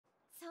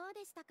そう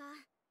でしたか。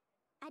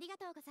ありが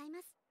とうございま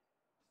す。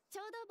ち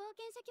ょうど冒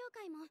険者協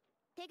会も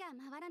手が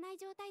回らない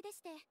状態で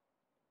して。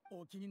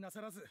お気にな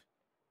さらず。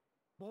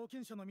冒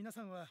険者の皆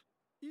さんは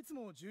いつ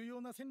も重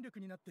要な戦力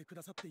になってく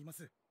ださっていま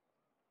す。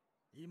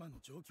今の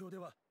状況で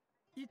は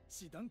一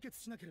致団結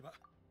しなければ。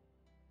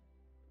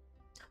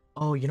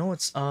Oh, you know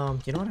what's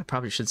you know what I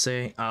probably should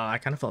say? I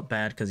kind of felt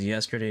bad because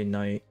yesterday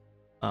night,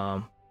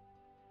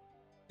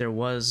 there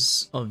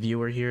was a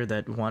viewer here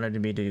that wanted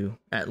me to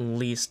at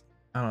least,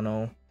 I don't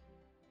know,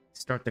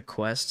 start the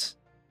quest.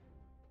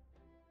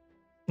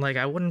 Like,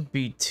 I wouldn't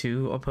be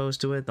too opposed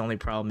to it. The only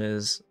problem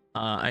is,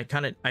 I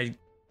kind of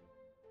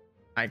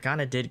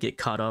did get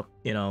caught up,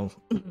 you know,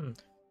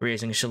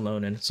 raising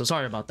Shalonen. So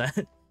sorry about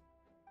that.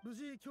 無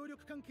事協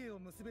力関係を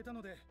結べた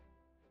ので、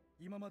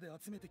今まで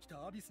集めてき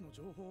たアビスの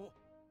情報を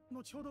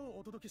後ほど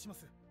お届けしま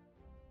す。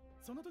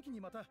その時に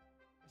また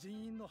人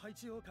員の配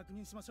置を確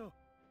認しましょう。は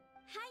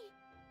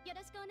い、よ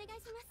ろしくお願いし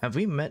ます。Have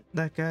we met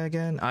that guy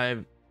again?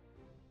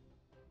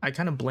 I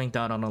kind of blanked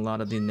out on a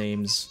lot of the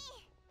names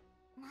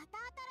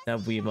that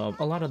we've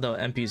a lot of the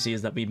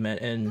NPCs that we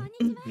met in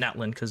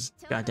Natlan, because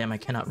goddamn I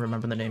cannot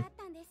remember the name.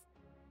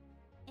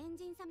 エン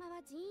ジン様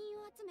は人員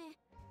を集め、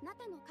ナ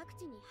タの各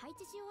地に配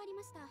置し終わり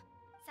ました。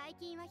最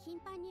近は頻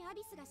繁にア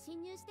ビスが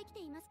侵入してき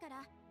ていますか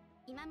ら、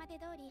今まで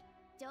通り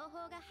情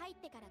報が入っ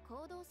てから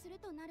行動する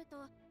となると、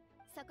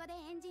そこで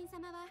エンジン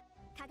様は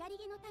かがり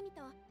木の民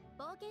と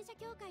冒険者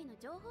協会の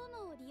情報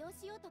網を利用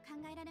しようと考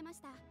えられま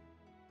した。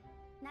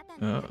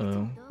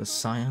Uh-oh, the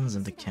Scions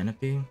and the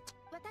Canopy?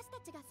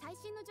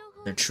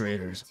 They're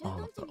traitors,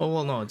 all of them. Oh,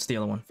 well, no, it's the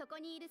other one.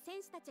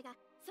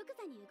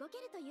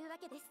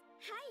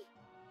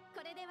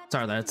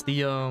 Sorry, that's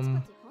the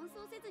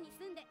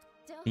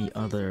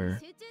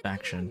other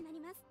faction.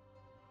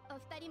 お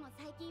二人も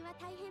最近は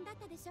大変だっ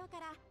たでしょうか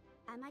ら、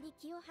あまり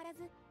気を張ら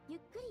ずゆっ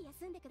くり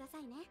休んでくださ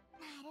いね。なる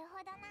ほ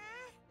どな。よ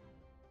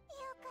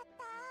かっ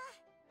た。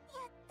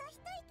やっと一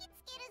息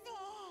つけるぜ。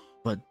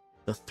But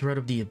the threat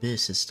of the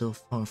abyss is still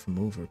far from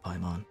over,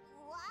 Paimon.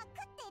 わ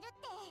かってるっ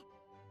て。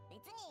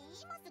別に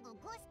今すぐ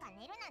ゴースか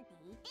寝るなんて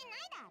言ってな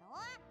いだろ。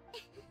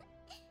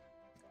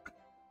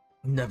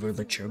Never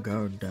let your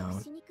guard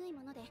down. しにくい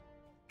もので、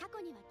過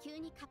去には急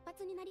に活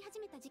発になり始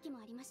めた時期も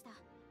ありました。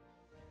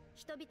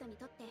人々に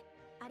とって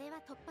あれ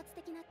は突発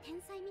的な天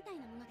才みたい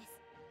なもので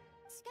す。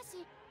しか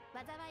し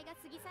災いが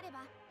過ぎ去れ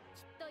ば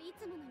きっとい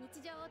つもの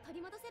日常を取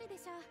り戻せるで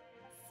しょう。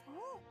そ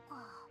う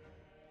か。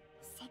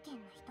世間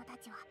の人た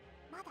ちは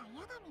まだ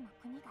ヤガミの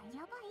国が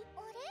やばい。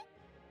あれ？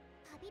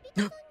旅人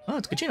さんに。Oh,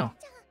 it's Kachino.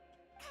 カ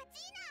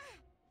チーナ。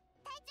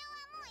体調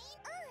はもうい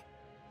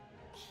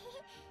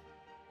い？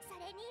そ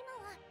れに今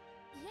は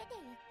家で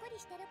ゆっくり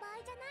してる場合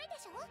じゃない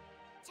でしょ。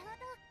ちょう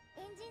ど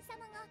エンジン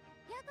様が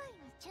野外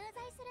に駐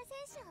在する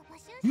選手を募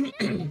集し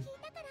てるって聞い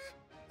たから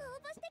応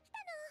募してき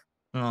た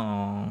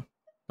の。Aww.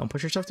 Don't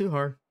push yourself too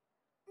hard.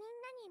 みん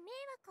なに迷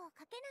惑を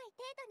かけない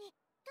程度に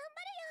頑張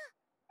る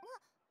よ。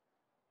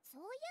そ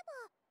ういえ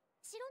ば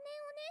白根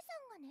お姉さ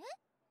んがね、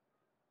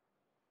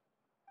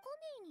コ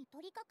メイに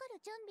取り掛かる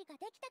準備が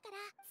できたか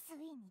ら、つ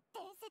いに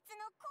伝説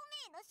のコメ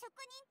イの職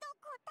人と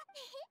交代。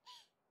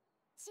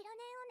白根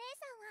お姉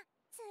さんは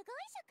すごい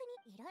職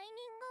人、依頼人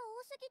が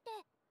多すぎて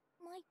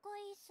毎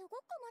回すご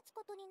く待つ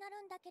ことになる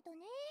んだけど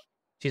ね。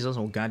 She's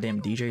also a goddamn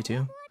DJ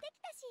too.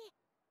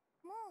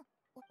 も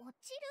う落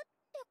ちるっ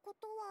てこ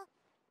とは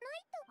な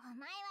いと。お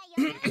前は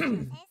4年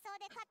の戦争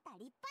で勝った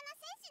立派な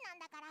戦士なん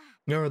だから。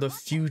You're the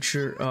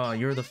future,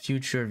 you're the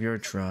future of your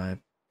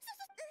tribe.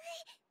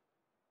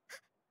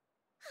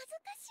 恥ず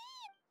かしい。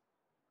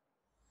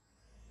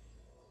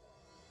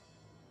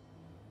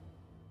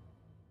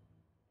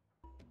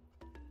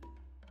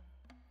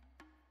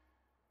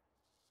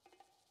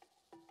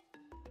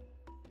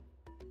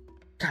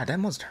God, that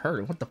must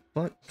hurt. What the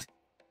fuck?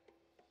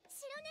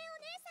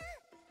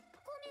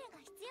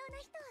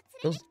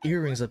 Those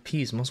earrings a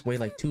piece must weigh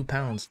like 2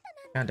 pounds.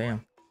 God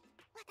damn.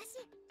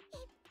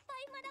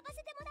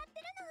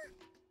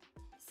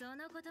 そ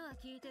のことは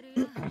聞いてる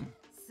よ。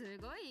す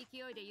ごい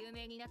勢いで有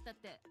名になったっ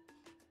て。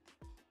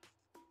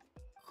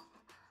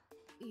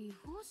異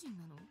邦人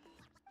なの？おう、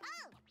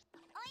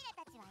オイ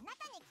ラたちは中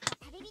に来た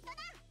旅人だ。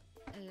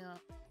いや、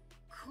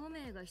コ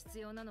メが必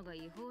要なのが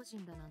異邦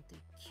人だなんて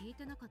聞い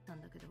てなかった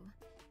んだけど。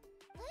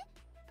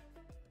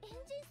エンジ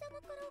ン様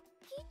から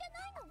聞いて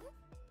ないの？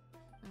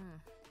う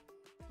ん。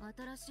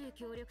新しい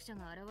協力者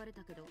が現れ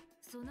たけど、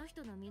その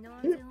人の身の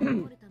安全を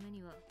守るため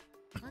には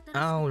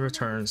I'll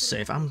return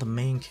safe. I'm the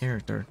main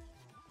character.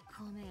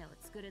 コメを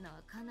作るの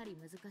はかなり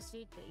難し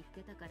いって言っ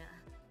てたから、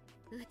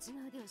うち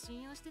の腕を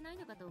信用してない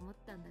のかと思っ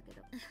たんだけ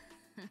ど。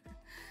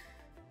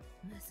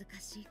難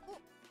しい。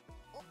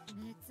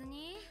別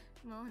に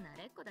もう慣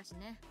れっこだし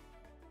ね。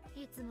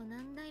いつも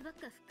難題ばっ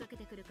かふっかけ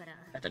てくるから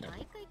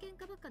毎回喧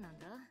嘩ばっかなん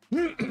だ。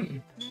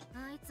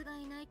あいつが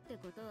いないって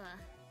ことは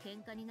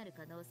喧嘩になる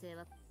可能性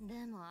は。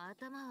でも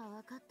頭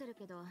は分かってる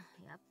けど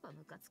やっぱ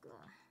ムカつくわ。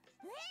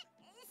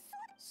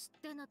知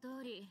っての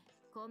通り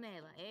コ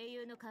メは英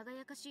雄の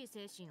輝かしい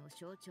精神を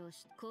象徴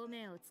し、コ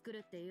メを作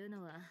るっていう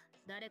のは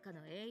誰かの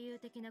英雄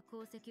的な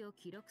功績を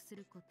記録す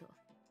ること。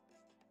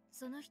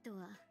その人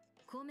は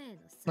コメ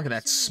の Look at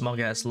that smug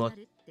ass look.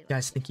 You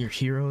guys think you're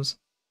heroes?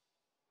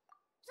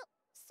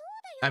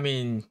 I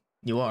mean,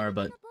 you are,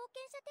 but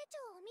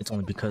it's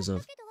only because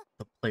of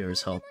the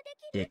player's help.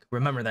 Dick.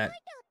 Remember that.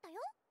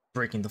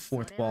 Breaking the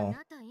fourth wall.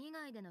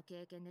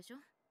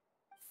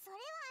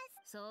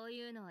 そう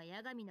いうのは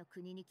八神の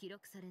国に記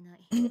録されな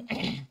い。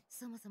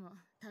そもそも、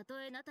た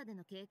とえナタで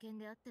の経験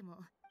であっても、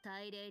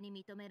大礼に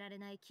認められ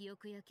ない記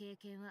憶や経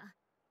験は、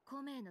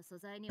コメの素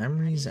材には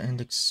Memories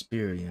and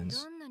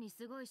experience. どんなに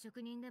すごい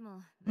職人で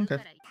も、 Okay. 大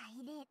礼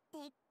って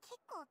結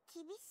構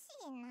厳し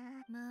い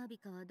な。マービ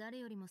カは誰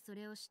よりもそ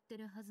れを知って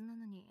るはずな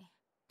のに。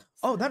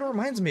Oh, that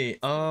reminds me.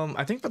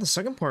 I think for the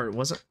second part,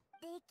 wasn't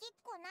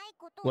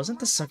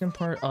the second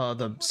part of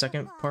the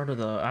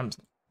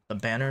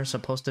banner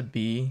supposed to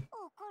be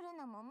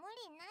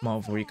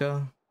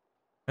Malvrika?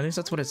 At least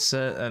that's what it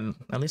said, and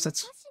at least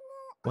that's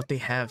what they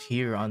have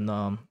here on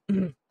on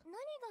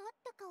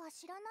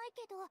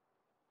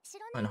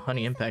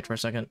Honey Impact for a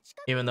second.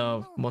 Even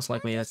though most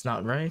likely that's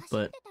not right,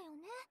 but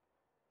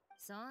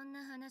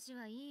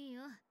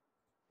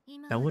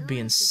that would be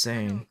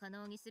insane.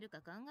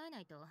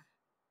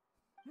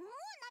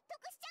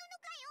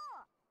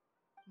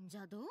 じ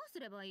ゃあどうす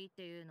ればいいっ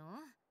ていうの？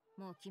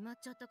もう決まっ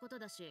ちゃったこと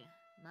だし、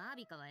マー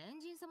ビカはエ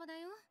ンジン様だ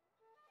よ。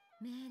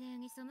命令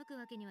に背く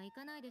わけにはい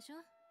かないでしょ。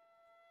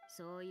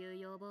そういう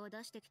要望を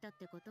出してきたっ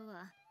てこと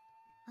は、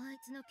あい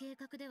つの計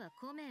画では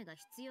コメが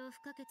必要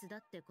不可欠だ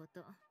ってこ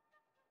と。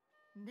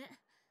で、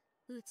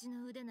うち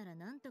の腕なら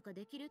なんとか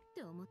できるっ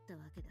て思った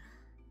わけだ。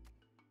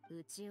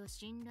うちを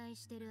信頼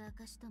してる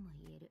証とも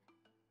言える。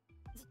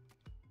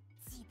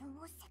自分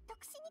を説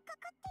得しにか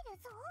かってる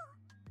ぞ。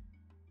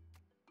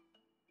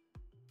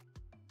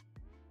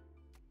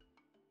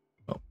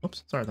Oh,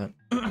 oops, sorry that.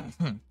 そうだね。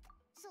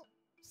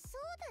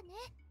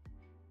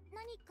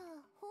何か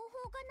方法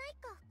がない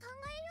か考え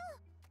よ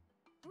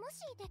う。も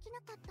しでき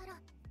なかったら、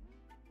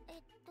エ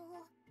ン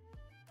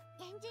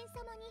ジン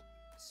様に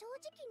正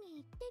直に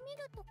言ってみ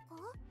るとか？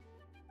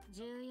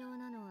重要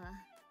なのは、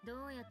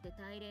どうやって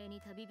大礼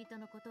に旅人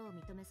のことを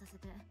認めさせ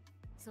て、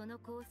その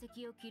功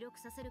績を記録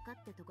させるか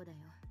ってとこだよ。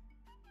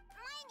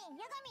前に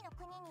八神の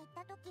国に行っ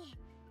た時、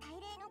大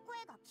礼の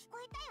声が聞こ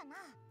えたよな。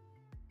っ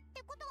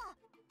てことは、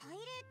大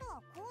礼と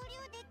は交流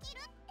できる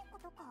ってこ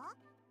とか？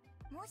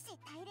もし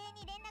大礼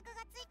に連絡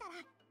がついたら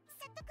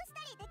説得し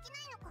たりでき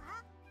ないの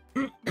か？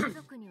部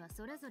族には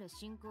それぞれ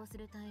信仰す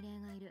る大霊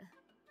がいる。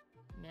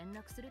連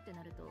絡するって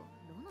なると、ど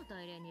の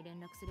大霊に連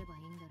絡すればい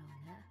いんだろ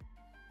うね。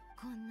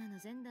こんなの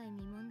前代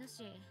未聞だ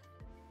し、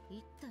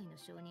一体の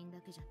証人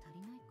だけじゃ足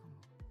りないかも。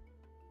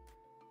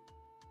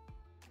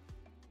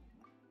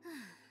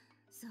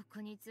そ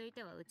こについ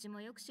てはうちも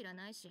よく知ら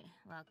ないし、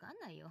わかん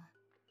ないよ。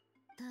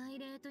大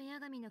霊と八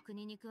神の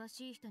国に詳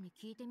しい人に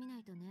聞いてみな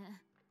いと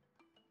ね。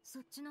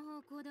そっちの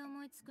方向で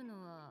思いつく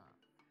のは、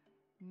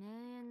名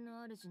園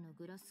の主の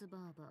グラスバ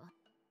ーバー、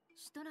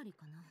シトラリ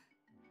かな。あ、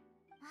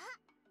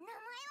名前は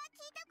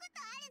聞いたこと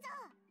あるぞ。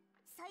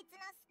そいつの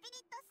スピリ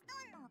ットスト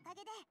ーンのおか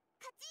げで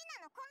カチー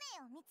ナのコ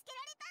メを見つけ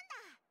られたんだ。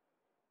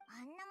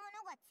あんなも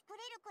のが作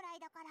れるくらい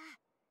だから、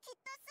きっ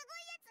とすごい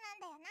やつ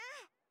なんだよな。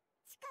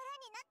力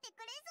になって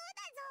くれそう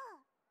だ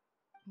ぞ。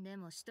で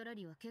もシトラ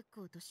リは結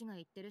構年が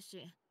いってる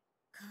し、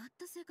変わっ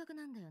た性格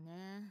なんだよ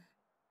ね。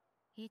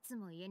いつ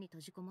も家に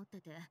閉じこもっ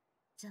てて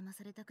邪魔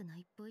されたくな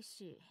いっぽい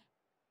し、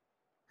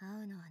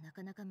会うのはな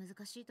かなか難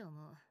しいと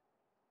思う。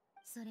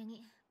それ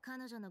に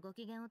彼女のご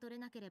機嫌を取れ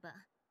なければ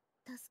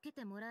助け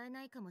てもらえ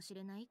ないかもし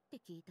れないって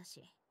聞いた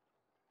し。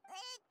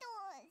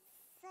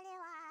それは。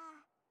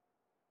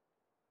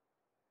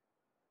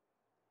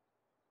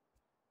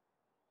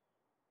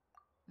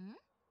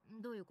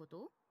ん？どういうこ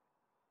と？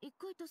一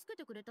回助け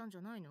てくれたんじ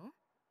ゃないの？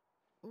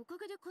おか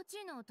げでカチ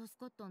ーナは助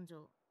かったんじゃ。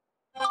そ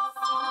の代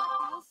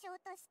償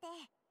として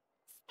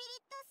スピリッ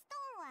トスト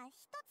ーンは1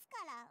つ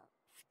から2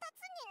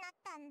つになっ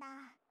たんだ。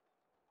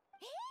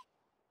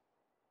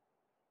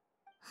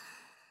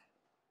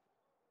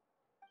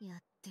やっ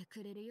て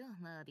くれるよ、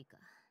マービカ。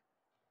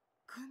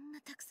こんな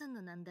たくさん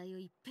の難題を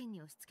いっぺん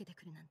に押し付けて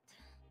くるなんて。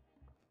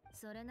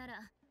それな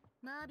ら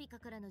マービカ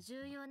からの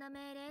重要な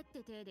命令っ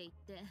て体で言っ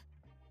て、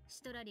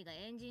シトラリが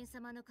エンジン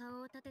様の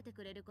顔を立てて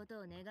くれること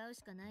を願う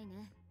しかない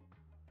ね。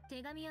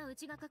手紙はう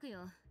ちが書く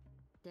よ。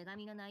手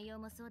紙の内容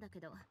もそうだけ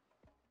ど、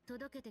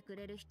届けてく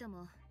れる人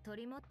も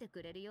取り持って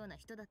くれるような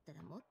人だった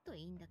らもっと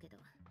いいんだけど。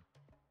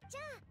じ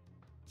ゃあ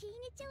キーニ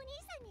チお兄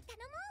さんに頼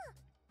もう。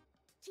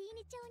キー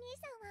ニチお兄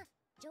さんは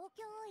状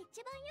況を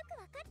一番よく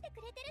分かって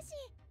くれてるし、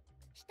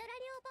シトラリ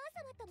おばあ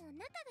様とも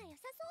仲が良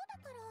さそうだ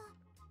から。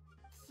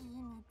キー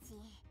ニチ、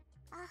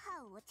ア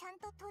ハウをちゃ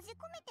んと閉じ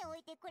込めてお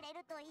いてくれ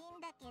るといい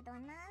んだけど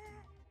な。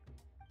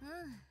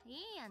い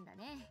い案だ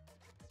ね。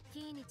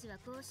キーニチは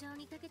交渉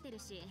に長けてる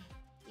し、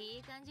い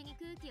い感じに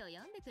空気を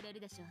読んでくれる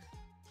でしょ。よ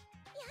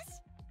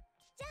し、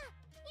じゃあ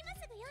今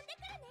すぐ呼んで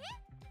くるね。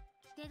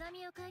手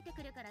紙を書いて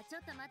くるからちょ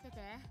っと待ってて。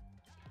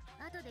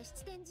後で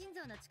七天神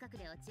像の近く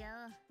で落ち合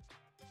おう。じ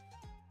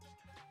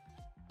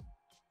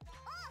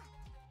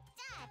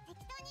ゃあ適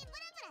当にブラ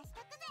ブラし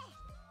とくぜ。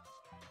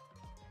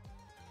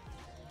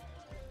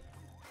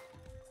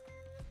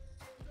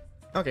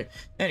Okay.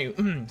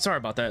 Anyway, sorry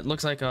about that.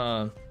 Looks like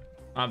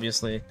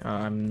obviously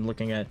I'm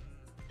looking at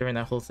during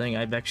that whole thing.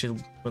 I've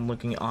actually been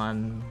looking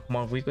on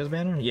Monweek's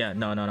banner. Yeah,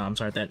 no. I'm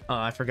sorry that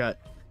I forgot.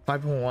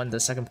 5.1. The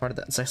second part of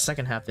that. The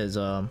second half is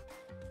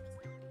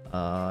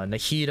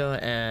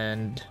Nahida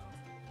and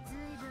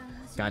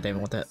God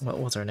damn it,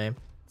 what's her name?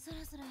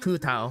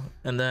 Putao.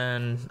 And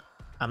then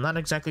I'm not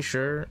exactly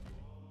sure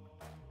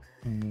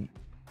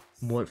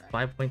what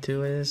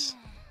 5.2 is.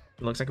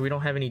 It looks like we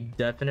don't have any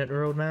definite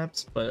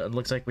roadmaps, but it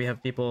looks like we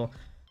have people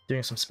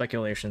doing some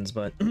speculations,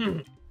 but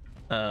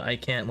I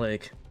can't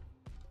like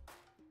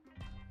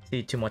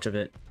see too much of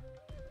it.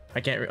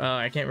 I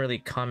can't really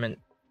comment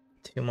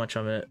too much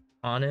of it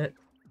on it,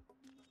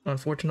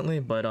 unfortunately,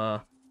 but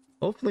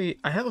hopefully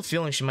I have a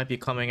feeling she might be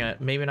coming at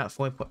maybe not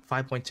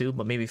 5.2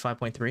 but maybe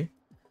 5.3.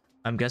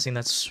 I'm guessing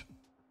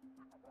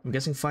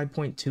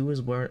 5.2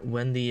 is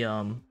when the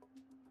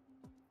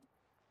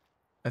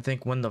I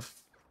think when the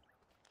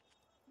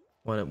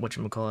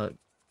whatchamacallit,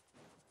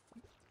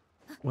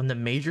 when the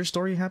major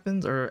story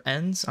happens or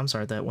ends. I'm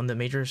sorry, that when the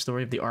major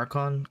story of the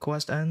Archon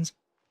quest ends.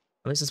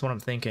 At least that's what I'm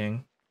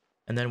thinking.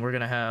 And then we're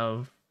gonna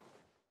have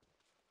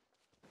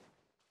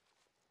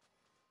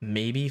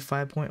maybe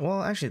 5.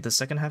 Well, actually, the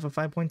second half of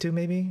 5.2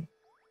 maybe,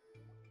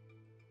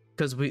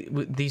 because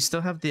they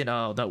still have the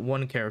that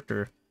one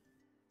character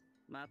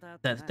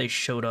that they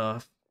showed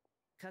off.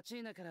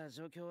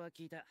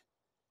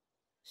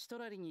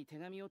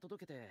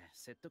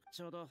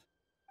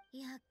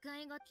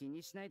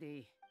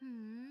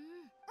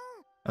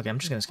 Okay, I'm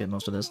just gonna skip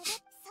most of this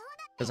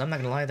because I'm not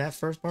gonna lie, that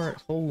first part,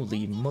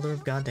 holy mother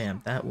of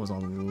goddamn, that was a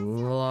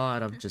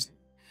lot of just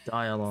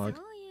dialogue.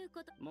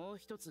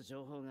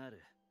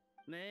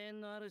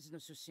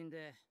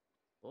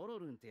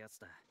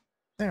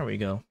 There we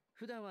go.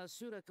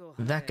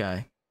 That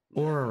guy,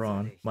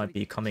 Auron, might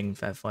be coming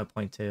at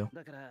 5.2.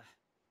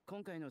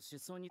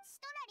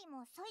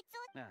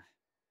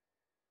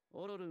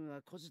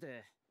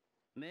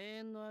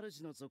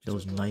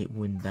 Those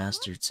Nightwind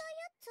bastards.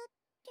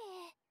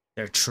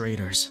 They're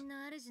traitors.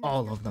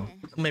 All of them.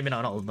 Maybe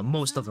not all of them,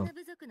 most of them.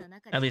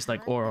 At least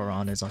like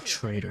Auron is a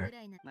traitor.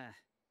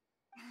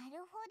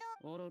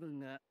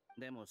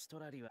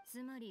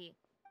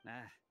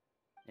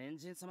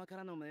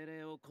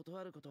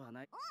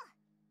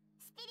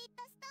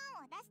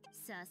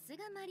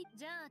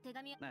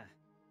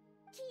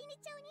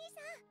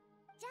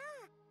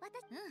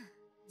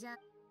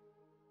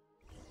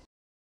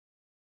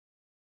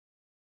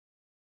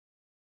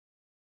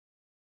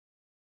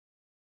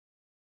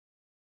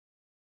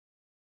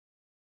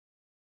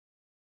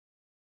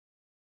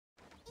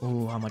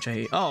 Ooh, how much I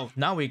hate. Oh,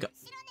 now we go.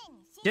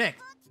 Dang.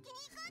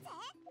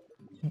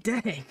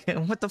 Dang,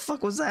 what the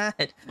fuck was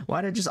that?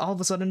 Why did it just all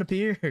of a sudden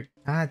appear?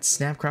 God,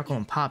 snap, crackle,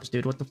 and pops,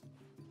 dude. What the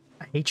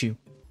I hate you.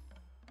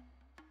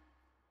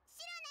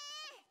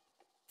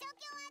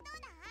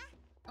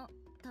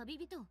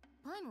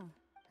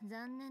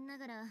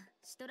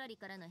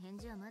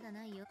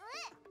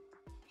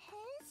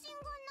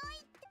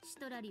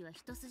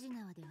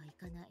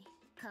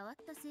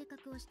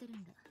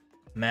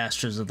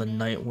 Masters of the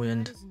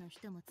Nightwind.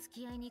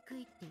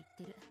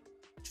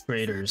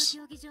 Traitors.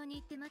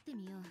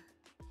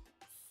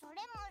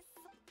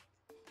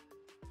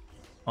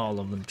 All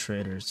of them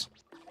traitors.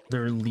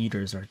 Their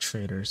leaders are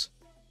traitors.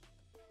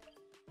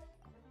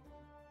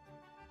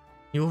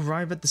 You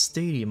arrive at the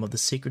stadium of the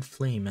Sacred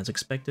Flame. As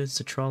expected,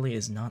 Citrali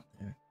is not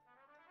there.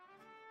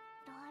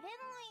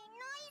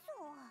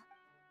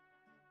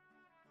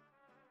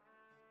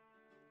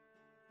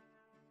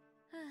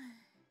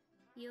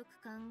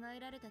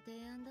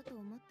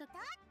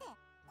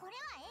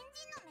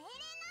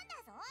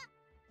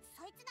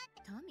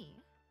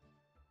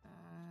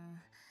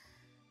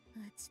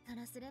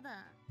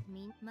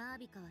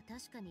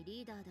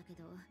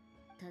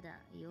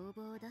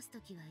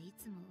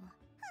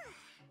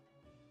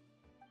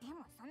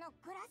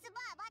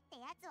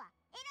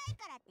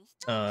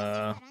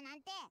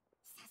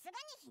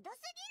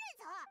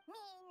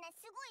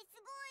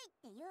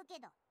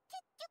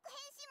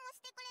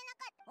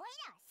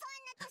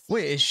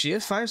 Wait, is she a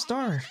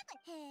 5-star?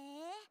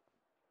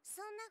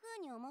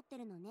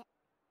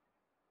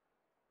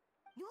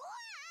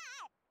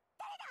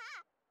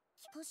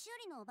 年寄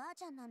りのおばあ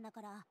ちゃんなんだ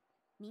から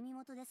耳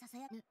元でささ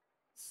やく。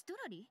スト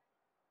ラリ？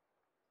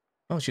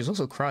 Oh, she's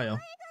also cryo.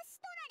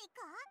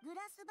 グ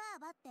ラスバ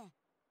ーバって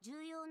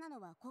重要なの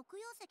は黒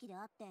曜石で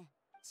あって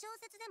小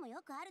説でも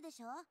よくあるで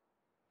しょ。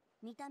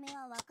見た目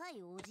は若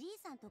いおじい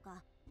さんと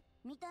か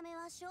見た目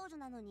は少女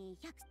なのに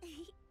100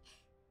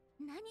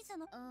何そ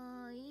の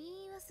言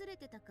い忘れ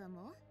てたか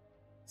も。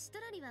スト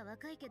ラリは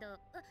若いけど忘れ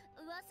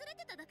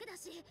てただけだ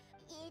し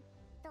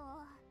まあ悪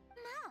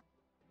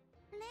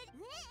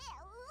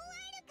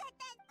かっ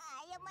た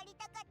謝り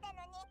たかった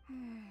のに。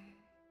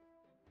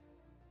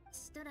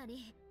ストラ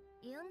リ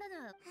呼んだ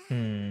の。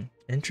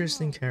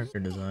Interesting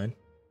character design.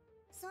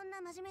 そん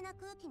な真面目な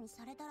空気に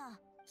されたら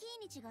キー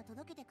ニチが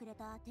届けてくれ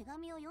た手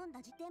紙を読ん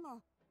だ時点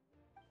も。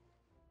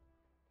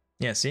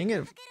Yeah, seeing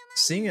it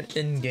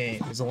in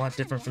game is a lot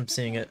different from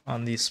seeing it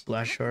on the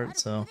splash art,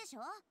 so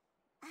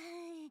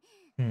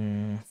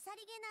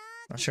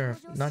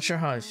Not sure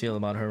how I feel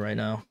about her right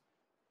now.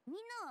 みん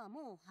なは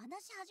もう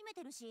話し始め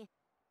てるし、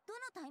どの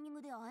タイミン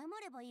グで謝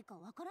ればいいか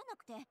わからな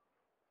くて。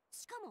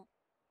しかも、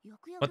よ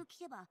くよく聞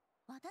けば、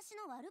私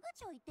の悪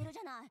口を言ってるじ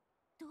ゃない。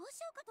どうし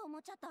ようかと思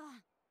っちゃった。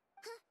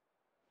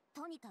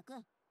とにかく、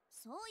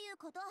そういう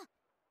こと。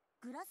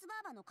グラスバ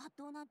ーバの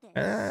葛藤なんて。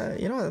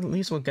You know, at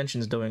least what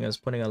Genshin's doing is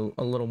putting a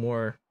little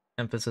more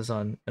emphasis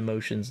on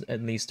emotions,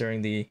 at least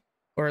during the,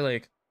 or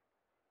like,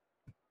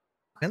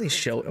 at least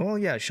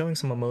showing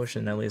some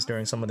emotion at least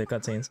during some of the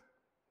cutscenes.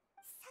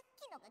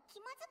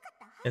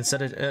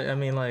 Instead of, I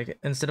mean, like,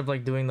 instead of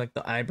like doing like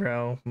the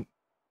eyebrow,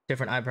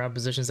 different eyebrow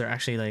positions, they're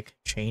actually like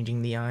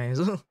changing the eyes.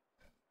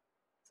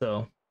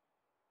 So,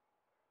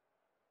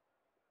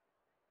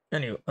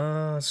 anyway,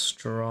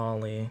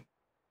 Strawley.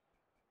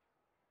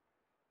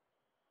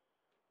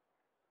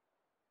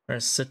 Or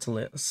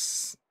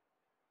Citlis.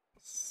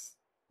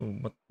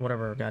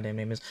 Whatever her goddamn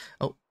name is.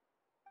 Oh.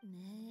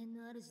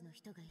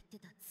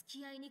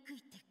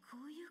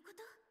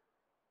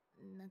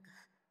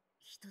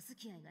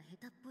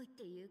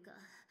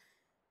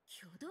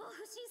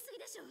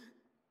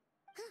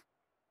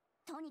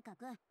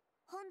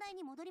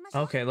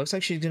 Okay, looks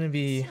like she's gonna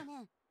be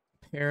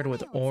paired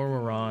with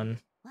Auroron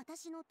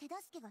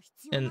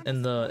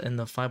in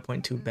the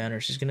 5.2 banner.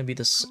 She's gonna be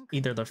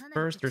either the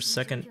first or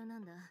second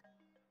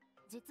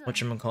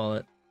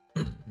whatchamacallit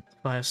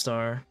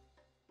 5-star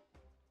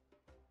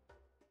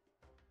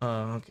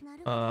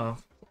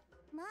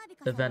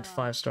event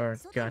 5-star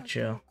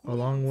gotcha,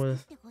 along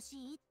with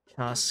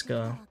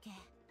Casca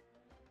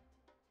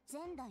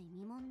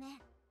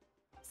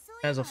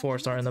as a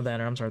 4-star in the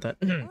banner. I'm sorry that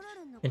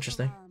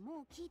interesting.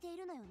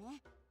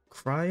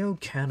 Cryo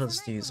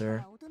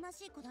Catastheser.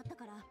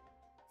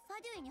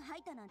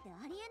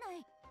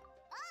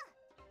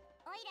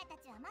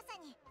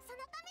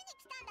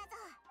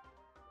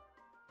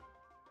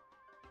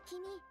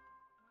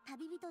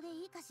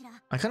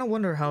 I kind of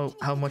wonder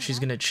how much she's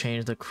gonna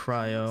change the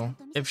cryo,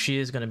 if she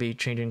is gonna be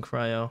changing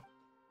cryo.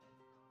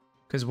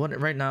 Because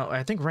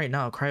I think right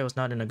now cryo is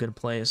not in a good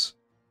place.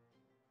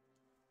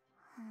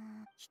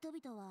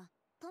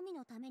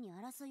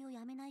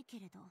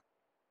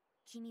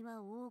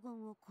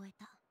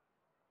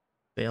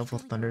 Baleful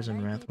thunders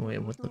and wrath. Wait,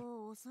 what the?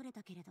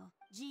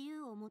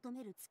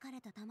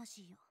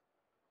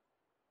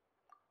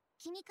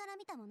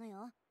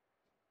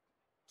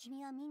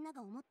 君はみんな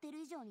が思ってる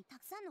以上にた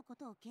くさんのこ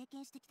とを経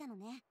験してきたの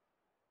ね。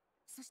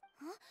そして、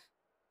なん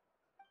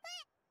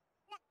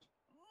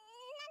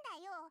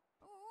だよ。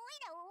おい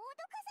らを脅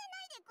かさ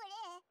ないでくれ。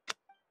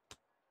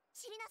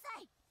知りなさ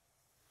い。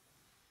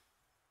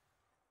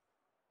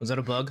Was that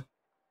a bug?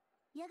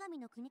 ヤガミ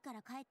の国か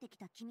ら帰ってき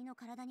た君の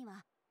体に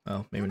は、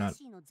Oh, maybe not.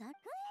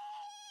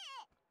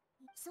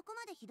 そこ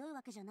までひどい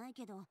わけじゃない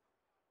けど、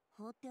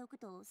放っておく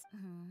と、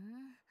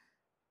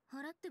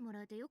払っても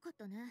らえてよかっ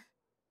たね。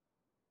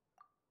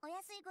 お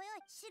安いご用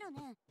意しろ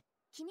ね。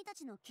君た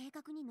ちの計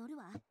画に乗る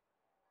わ。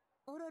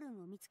オロル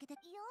ンを見つけて。ヤ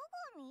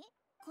ガミ？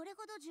これ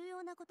ほど重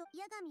要なこと。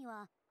ヤガミ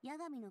はヤ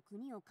ガミの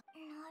国を。な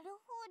る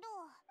ほど。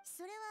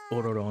それ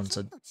は。Ororon's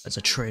as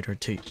a traitor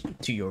to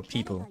your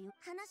people.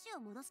 話を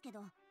戻すけど、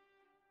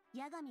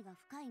ヤガミが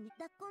深い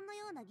脱婚の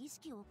ような儀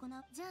式を行う。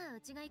じゃあう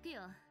ちが行く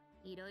よ。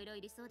いろいろ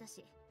いりそうだし。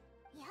よし。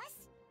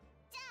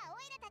じゃあオ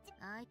イラたち。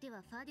相手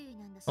はファデュイ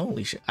なんだし。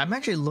Holy shit!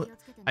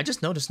 I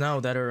just noticed now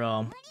that her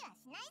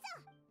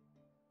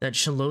that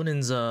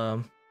Shalonen's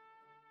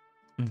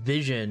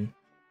vision,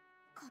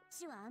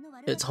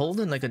 it's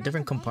holding like a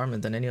different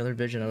compartment than any other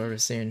vision I've ever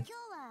seen.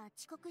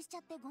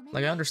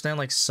 Like I understand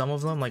like some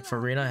of them, like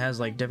Farina has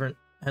like a different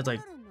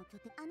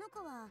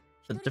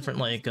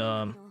like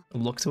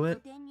look to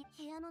it.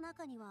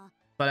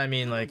 But I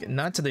mean like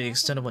not to the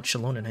extent of what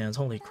Shalonen has.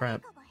 Holy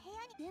crap.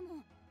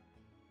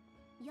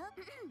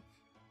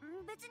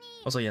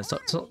 Also, yeah,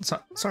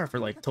 sorry for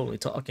like totally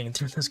talking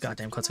through this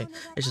goddamn cutscene.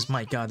 It's just,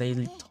 my god,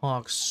 they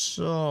talk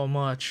so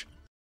much.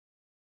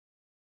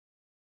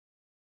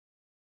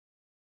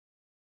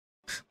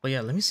 But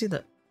yeah, let me see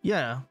that.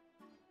 Yeah,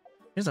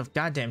 here's a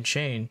goddamn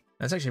chain.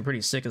 That's actually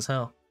pretty sick as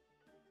hell.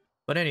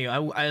 But anyway,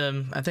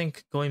 I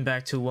think going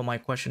back to what my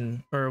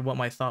question or what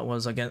my thought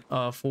was again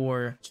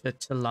for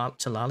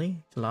Chalali,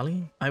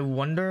 I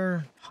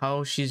wonder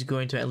how she's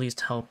going to at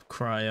least help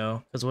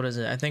Cryo. Because what is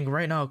it? I think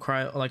right now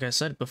Cryo, like I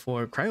said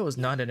before, Cryo is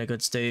not in a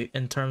good state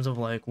in terms of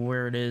like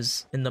where it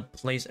is in the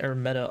place or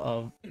meta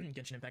of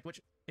Genshin Impact.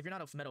 Which if you're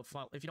not a meta,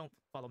 if you don't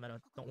follow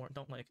meta, don't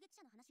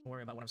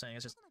worry about what I'm saying.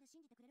 It's just,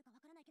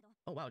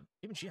 oh wow,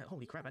 even she had,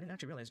 holy crap, I didn't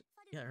actually realize.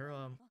 Yeah,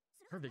 her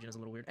vision is a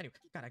little weird. Anyway,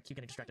 god, I keep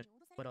getting distracted.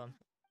 But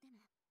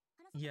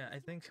yeah, I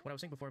think what I was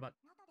saying before about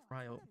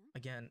Cryo,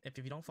 again, if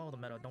you don't follow the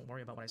meta, don't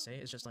worry about what I say.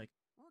 It's just like,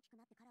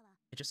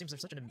 it just seems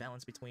there's such an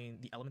imbalance between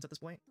the elements at this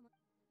point.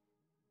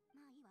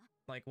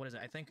 Like, what is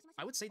it? I think,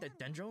 I would say that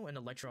Dendro and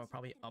Electro are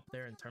probably up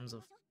there in terms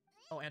of,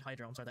 oh, and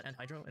Hydro, I'm sorry, and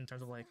Hydro in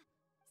terms of like,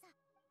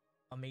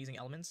 amazing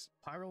elements.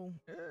 Pyro,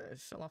 it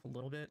fell off a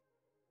little bit.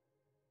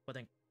 But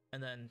then,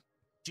 and then,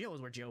 Geo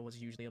is where Geo was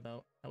usually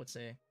about, I would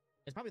say.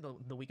 It's probably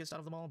the weakest out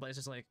of them all, but it's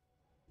just like,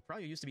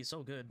 Cryo used to be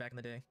so good back in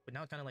the day, but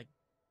now it kind of like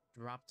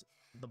dropped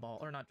the ball,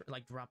 or not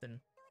like dropped in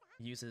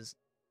uses,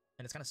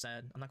 and it's kind of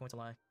sad. I'm not going to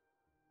lie.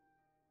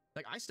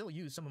 Like I still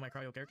use some of my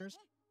Cryo characters,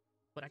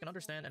 but I can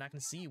understand and I can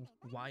see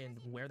why and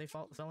where they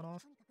fallen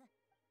off.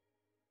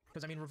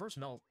 Because I mean, reverse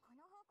melt.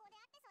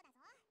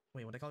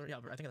 Wait, what they call it? Yeah,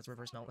 I think that's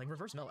reverse melt. Like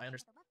reverse melt, I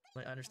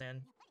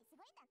understand.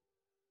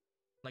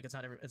 Like it's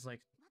not ever. It's like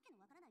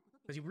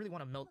because you really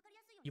want to melt.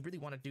 You really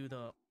want to do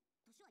the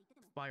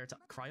fire to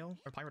cryo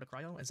or pyro to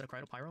cryo instead of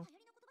cryo to pyro.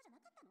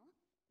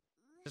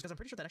 Just because I'm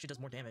pretty sure that actually does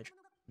more damage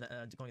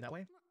going that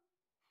way.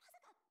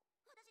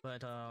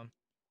 But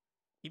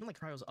even like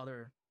cryo's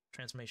other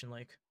transformation,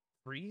 like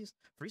freeze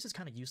is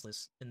kind of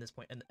useless in this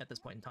point at this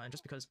point in time,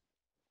 just because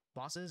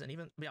bosses and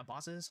even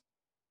bosses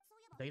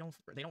they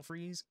don't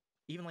freeze.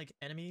 Even like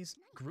enemies,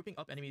 grouping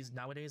up enemies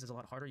nowadays is a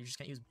lot harder. You just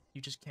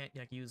can't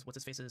like use what's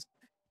his face's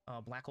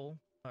black hole,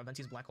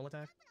 Venti's black hole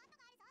attack.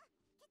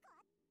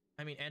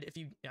 I mean, and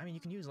you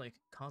can use like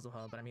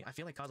Kazuha, but I mean, I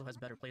feel like Kazuha has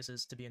better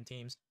places to be in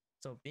teams.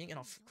 So being in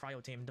a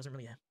cryo team doesn't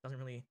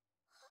really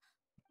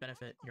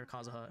benefit your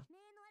Kazuha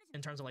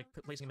in terms of like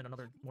placing him in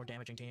another more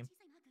damaging team.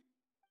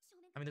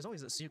 I mean, there's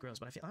always the Sucrose,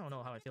 but I don't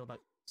know how I feel about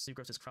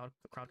Sucrose's crowd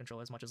control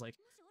as much as like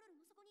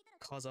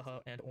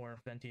Kazuha and or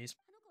Venti's.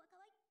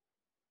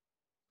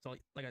 So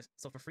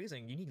so for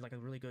freezing, you need like a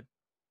really good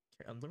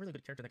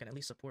character that can at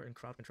least support in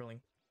crowd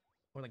controlling,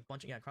 or like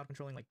crowd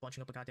controlling, like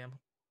bunching up a goddamn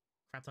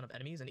crap ton of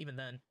enemies. And even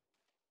then,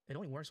 it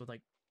only works with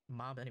like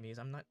mob enemies.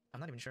 I'm not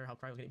even sure how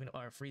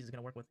cryo freeze is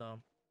gonna work with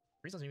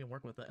freeze doesn't even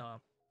work with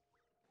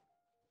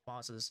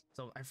bosses.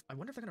 So I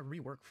wonder if they're gonna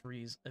rework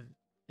freeze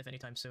if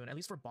anytime soon, at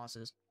least for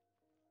bosses.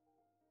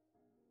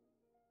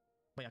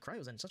 But yeah,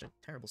 cryo's in such a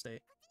terrible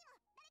state.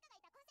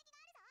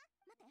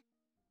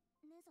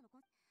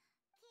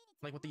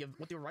 Like with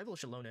the arrival of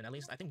Shilonen, at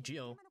least I think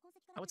Geo,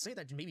 I would say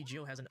that maybe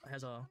Geo has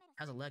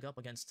a leg up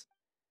against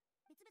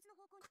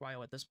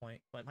Cryo at this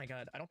point. But my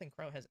god, I don't think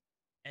Cryo has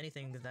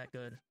anything that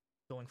good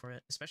going for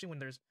it, especially when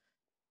there's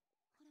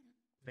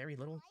very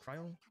little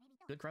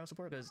good Cryo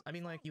support. Because I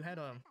mean, like you had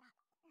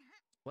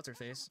what's her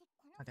face?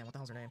 God damn, what the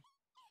hell's her name?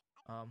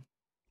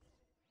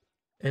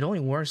 It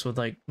only works with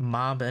like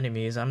mob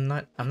enemies. I'm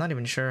not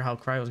even sure how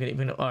Cryo is gonna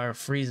even or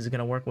Freeze is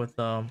gonna work with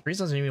Freeze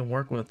doesn't even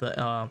work with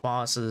the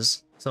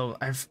bosses. So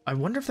I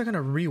wonder if they're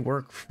gonna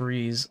rework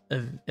Freeze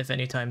if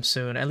anytime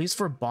soon, at least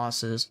for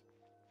bosses.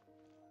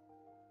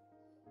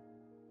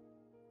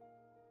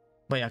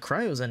 But yeah,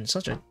 Cryo's in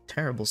such a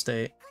terrible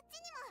state.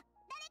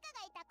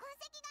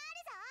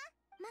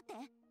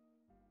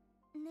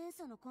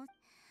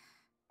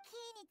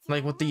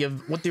 Like with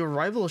the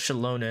arrival of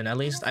Shilonen, at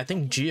least I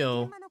think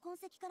Geo,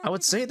 I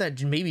would say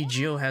that maybe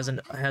Geo has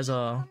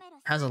a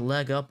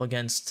leg up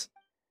against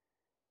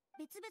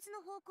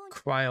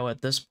Cryo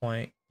at this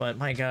point. But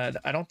my god,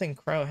 I don't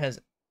think Cryo has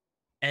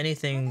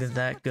anything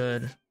that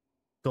good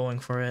going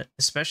for it,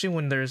 especially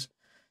when there's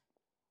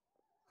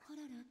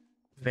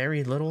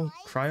very little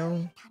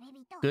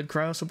good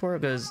Cryo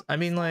support. Because I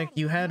mean, like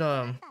you had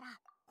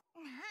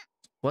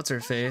what's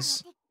her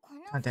face?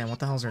 God damn, what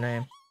the hell's her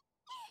name?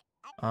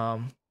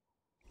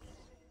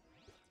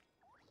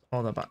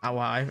 Hold up,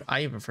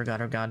 I even forgot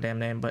her goddamn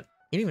name, but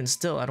even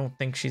still, I don't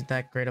think she's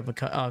that great of a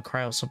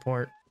cryo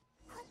support.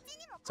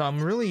 So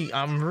I'm really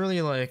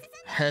like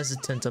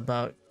hesitant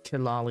about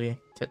Kilali.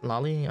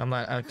 I'm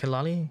not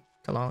Kalali.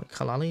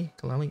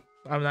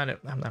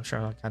 I'm not sure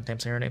how goddamn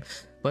say her name,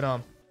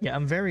 but yeah,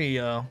 I'm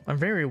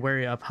very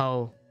wary of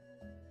how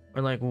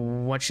or like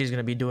what she's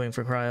gonna be doing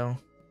for cryo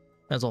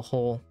as a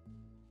whole.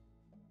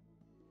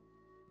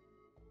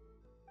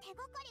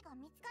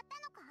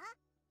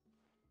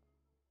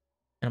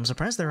 And I'm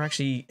surprised they're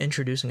actually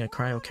introducing a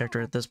cryo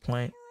character at this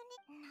point.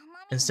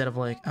 Instead of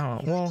like,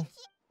 oh, well,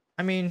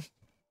 I mean,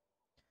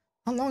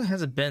 how long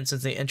has it been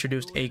since they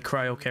introduced a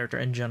cryo character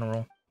in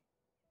general?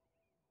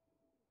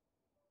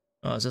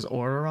 Is this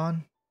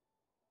Auroron?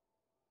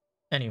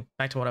 Anyway,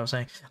 back to what I was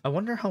saying. I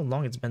wonder how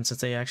long it's been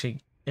since they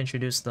actually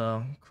introduced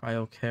the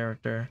cryo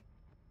character.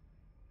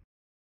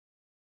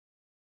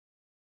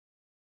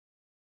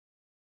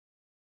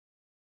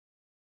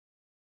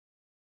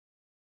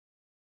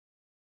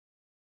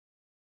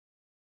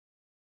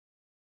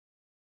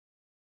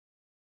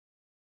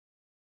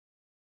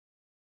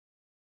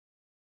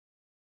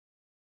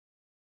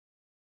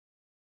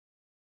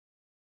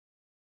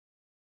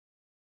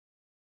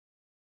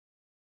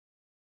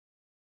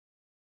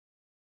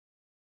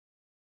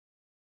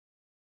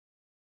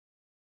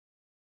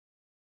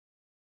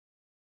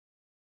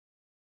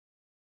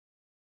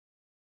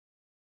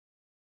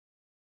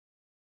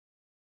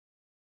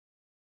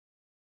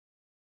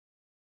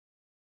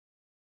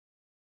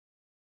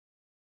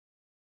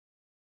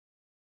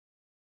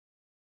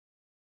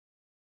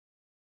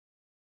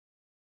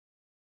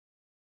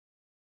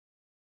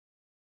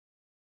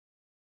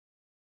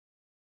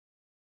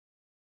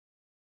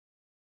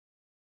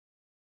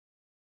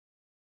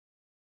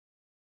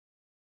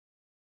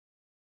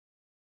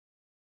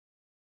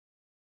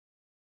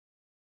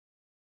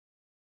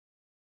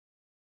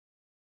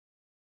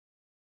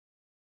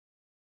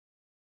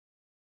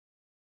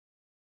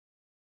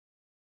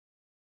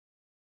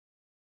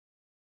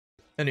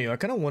 Anyway, I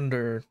kind of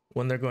wonder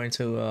when they're going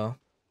to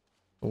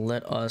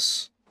let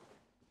us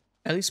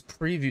at least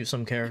preview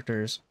some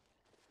characters.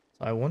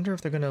 So I wonder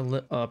if they're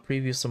gonna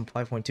preview some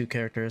 5.2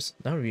 characters.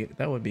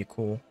 That would be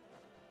cool.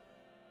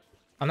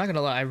 I'm not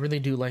gonna lie, I really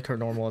do like her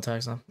normal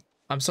attacks now.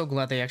 I'm so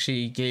glad they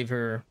actually gave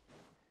her,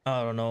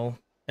 I don't know,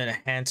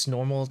 enhanced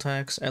normal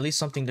attacks. At least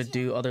something to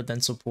do other than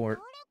support.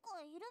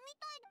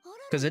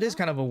 Because it is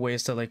kind of a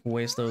waste to like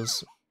waste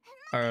those,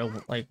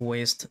 or like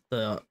waste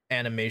the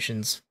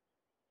animations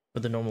for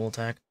the normal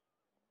attack.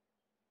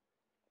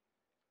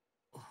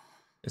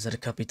 Is that a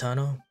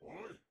Capitano?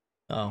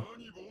 Oh.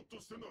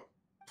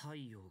 太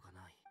陽が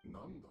ない。な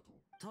んだと？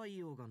太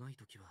陽がない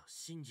ときは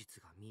真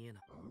実が見えな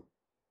い。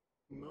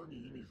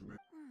何意味不明。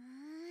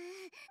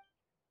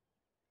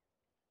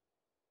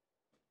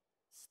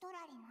シト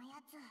ラリの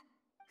やつ。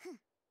ふん。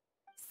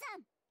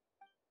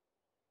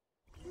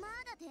3。ま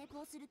だ抵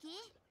抗する気？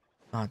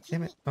 Ah,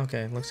 damn it.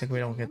 Okay, looks like we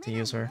don't get to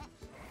use her.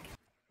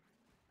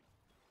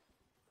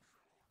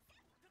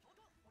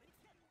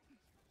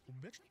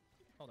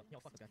 Hold up, yo,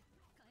 fuck this guy.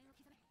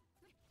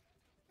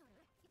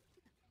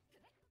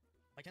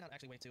 I cannot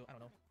actually wait to, I don't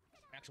know,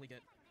 actually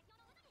get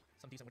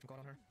some decent whatchamacallit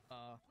on her.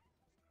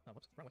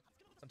 Whoops, wrong way.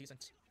 Some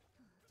decent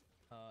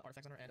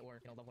artifacts on her and or,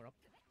 you know, level her up.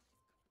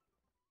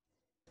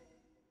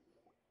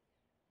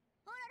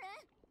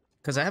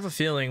 Because I have a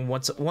feeling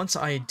once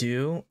I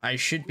do, I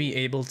should be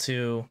able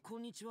to. こ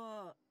んにち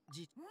は、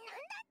じい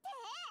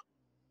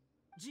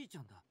ち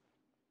ゃんだ。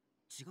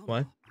違うのか。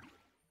 What?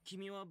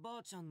 君はば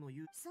あちゃんの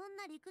言う。そん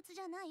な理屈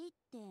じゃないっ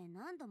て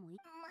何度も言っ。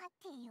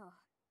待てよ。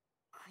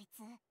こい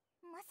つ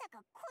まさか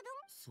子供。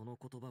その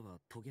言葉は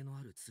トゲの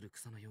あるつる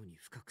草のように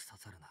深く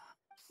刺さるな。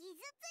傷つい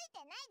て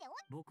ないで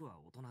僕は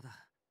大人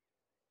だ。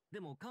で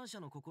も感謝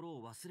の心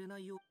を忘れな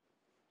いよ。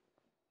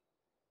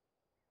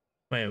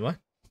 Wait, what?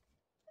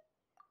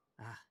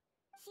 あ。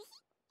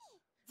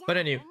 But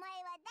anyway,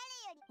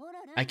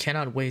 I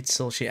cannot wait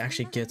till she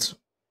actually gets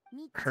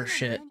her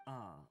shit.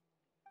 ああ。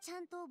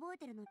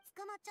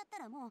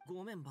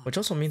 Which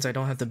also means I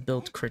don't have to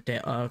build crit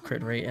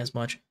rate as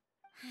much.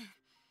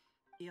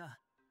 いや。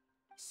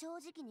正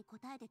直に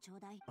答えてちょう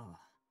だい。ああ。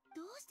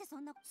どうしてそ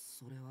んな。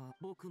それは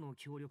僕の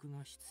協力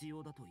が必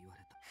要だと言わ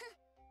れた。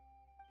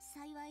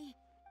幸い、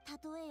た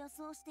とえ予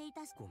想してい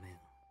たし。ごめん。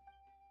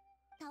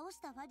倒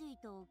したファデュイ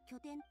と拠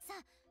点さ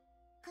あ、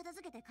片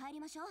付けて帰り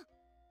ましょう。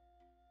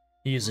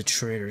He is a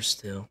traitor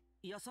still.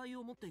 野菜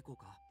を持っていこう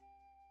か。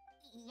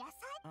野菜？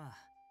ああ。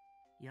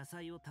野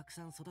菜をたく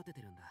さん育て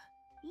てるんだ。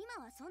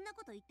今はそんな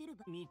こと言ってる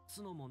ば。3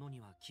つのもの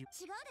には違う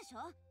でし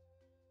ょ。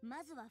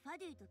まずはファ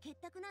デュイと結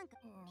託なんか。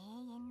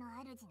名言の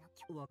主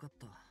の。わかっ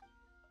た。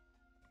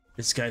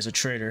 This guy's a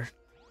traitor.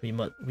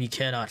 We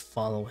cannot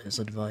follow his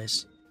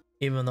advice.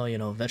 Even though, you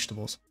know,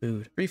 vegetables,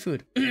 food, free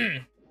food.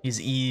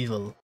 He's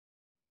evil.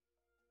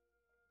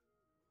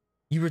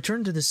 You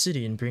return to the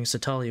city and bring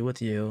Satali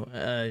with you.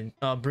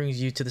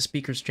 Brings you to the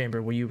speaker's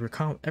chamber where you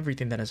recount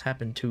everything that has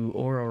happened to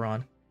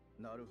Ororon.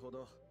 なるほ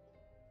ど。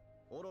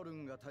オロル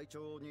ンが隊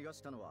長を逃が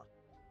したのは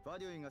ファ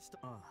デュイが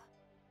ああ。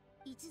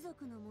一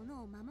族のも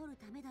のを守る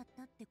ためだっ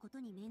たってこと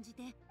に免じ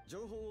て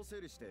情報を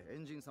整理してエ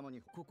ンジン様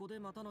に。ここで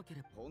待たなけ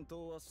れば。本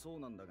当はそう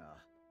なんだが、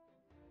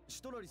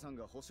シトラリさん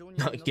が保証に。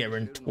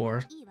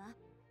Guarantor.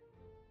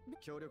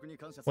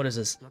 What is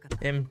this?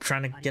 Him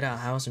trying to get out of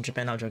house in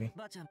Japan? Not joking.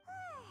 これ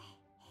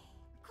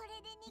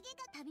で逃げ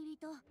が旅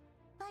人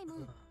バイモ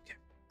ン。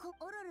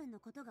オロルンの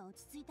ことが落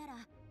ち着いたら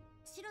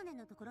シロネ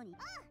のところに。あ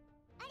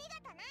り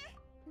がとな。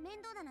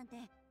面倒だなんて。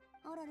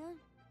オロルン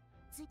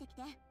ついてき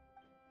て。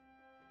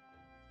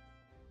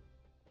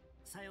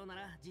さよな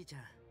ら、じいちゃ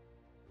ん。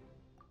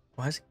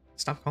 Why?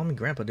 Stop calling me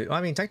grandpa, dude.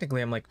 I mean,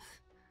 technically, I'm like,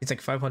 he's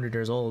like 500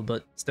 years old,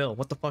 but still,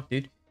 what the fuck,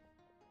 dude?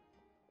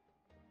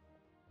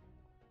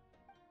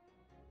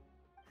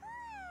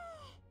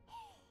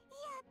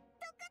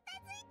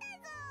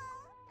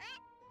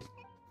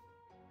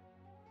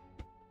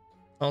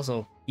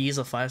 Also, he's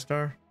a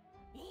 5-star.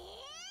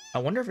 I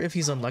wonder if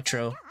he's on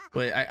Electro.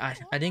 Wait, I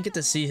didn't get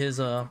to see his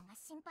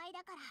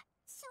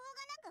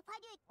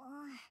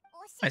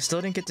I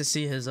still didn't get to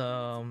see his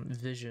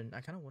vision.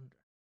 I kind of wonder.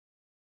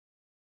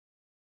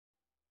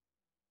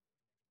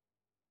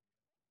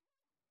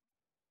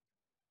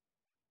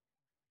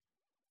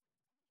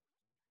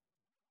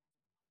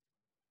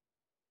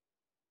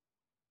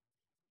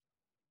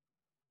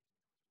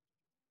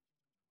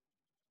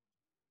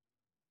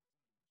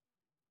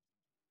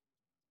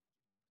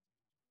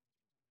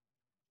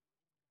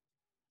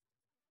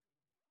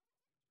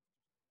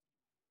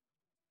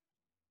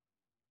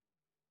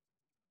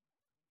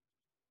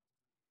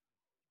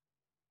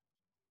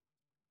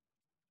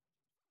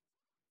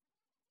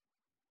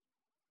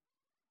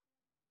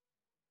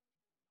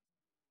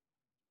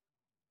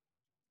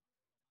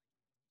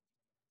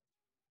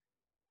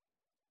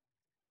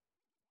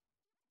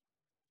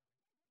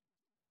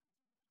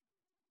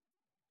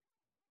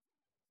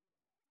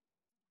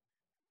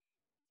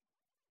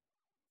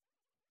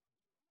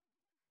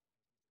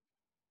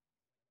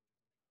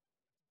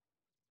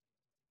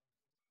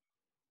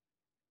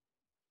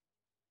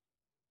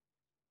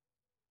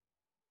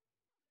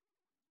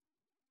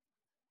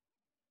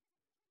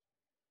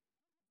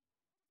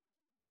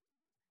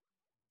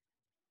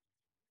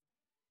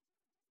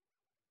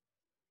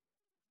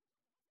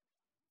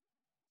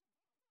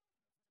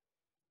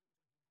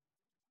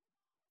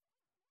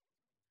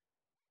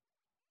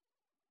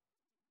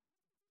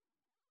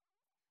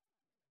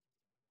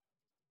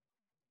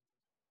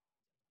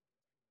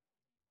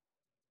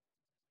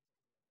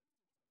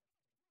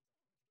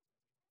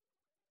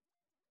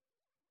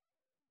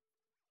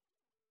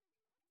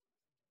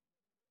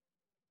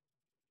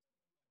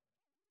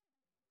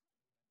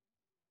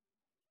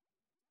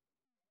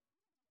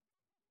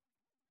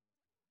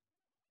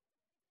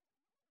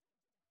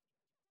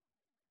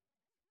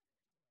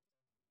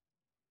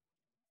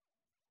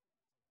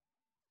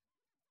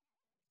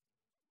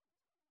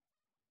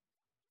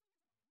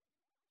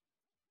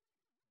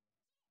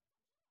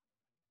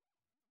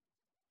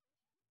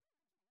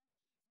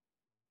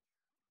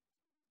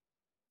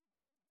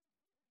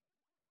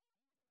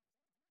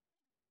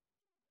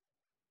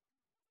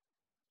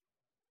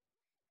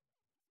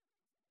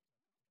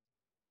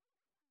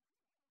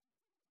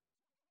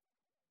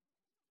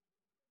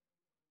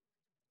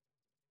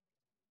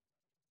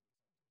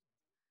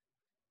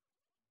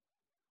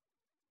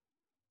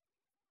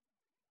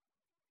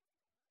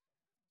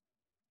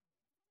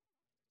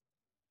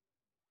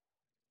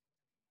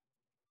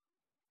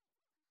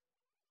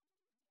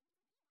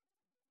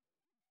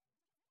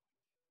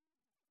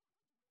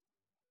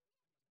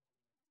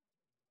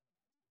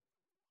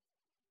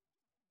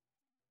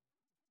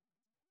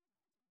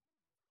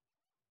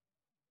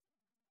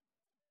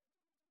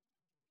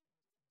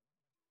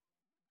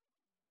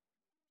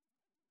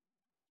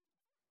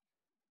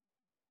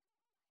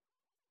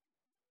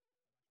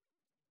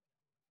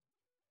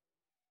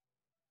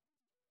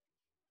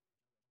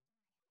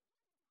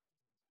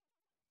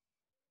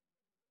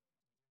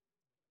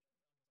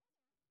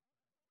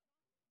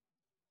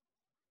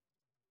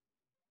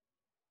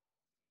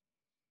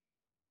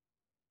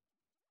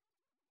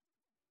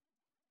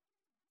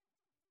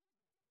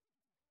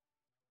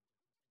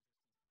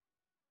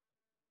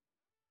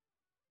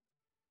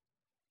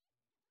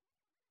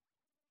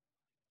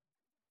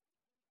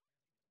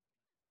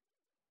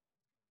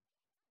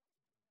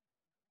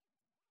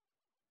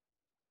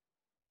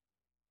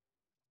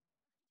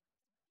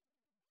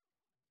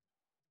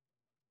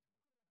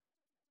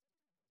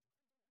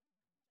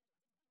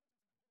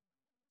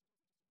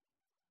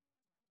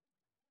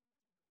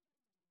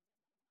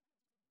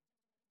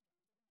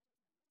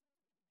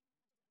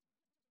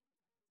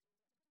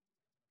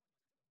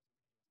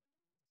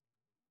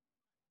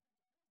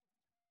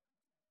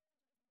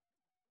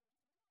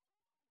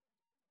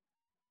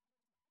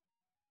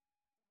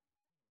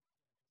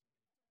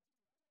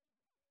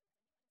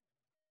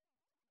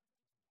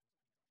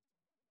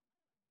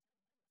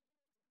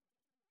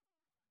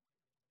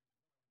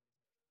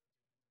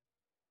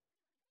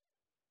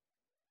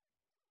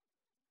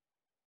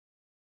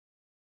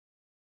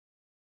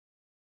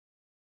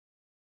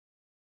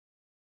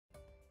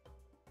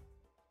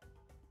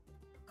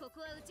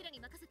 こはうちらに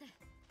任せて、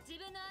自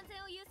分の安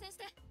全を優先し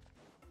て。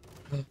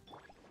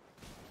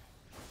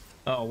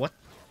Oh, what?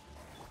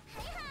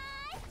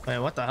 Wait,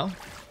 what the hell?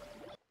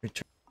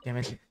 Damn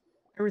it.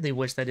 I really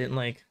wish I didn't,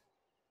 like,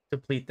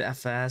 deplete that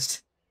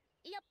fast.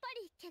 やっぱ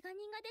り怪我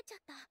人が出ちゃっ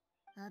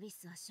た。アビ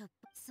スはしょっ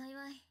ぱ。幸い。い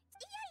やいや、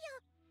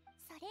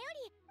それよ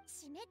り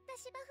湿った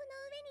芝生の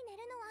上に寝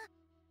るのは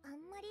あん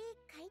まり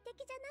快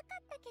適じゃなか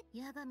ったけど。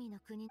ヤガミの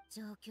国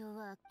状況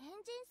は。エン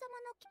ジン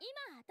様の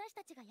今私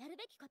たちがやる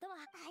べきことは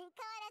相変わ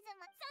らず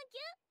サンキ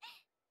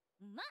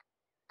ュー。ま、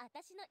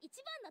私の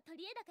一番の取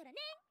り柄だからね。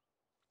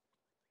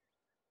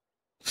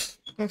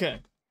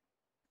Okay.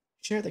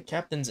 Share the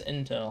captain's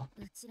intel.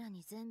 うちら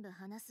に全部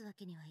話すわ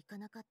けにはいか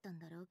なかったん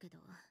だろうけど。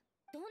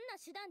どんな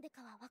手段で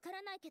かはわか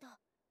らないけど、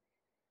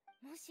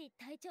もし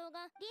隊長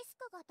がリス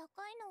クが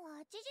高いの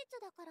は事実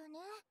だからね。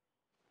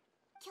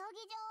競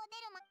技場を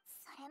出る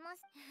それも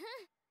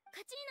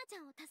カチーナち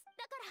ゃんを助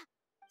だから。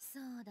そ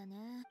うだ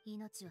ね、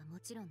命はも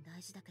ちろん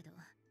大事だけど、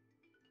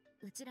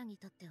うちらに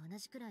とって同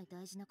じくらい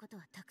大事なこと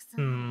はたく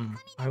さん。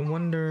I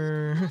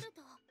wonder.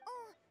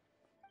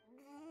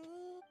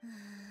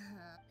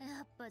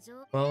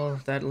 Well,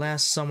 that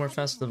last summer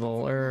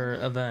festival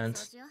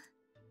event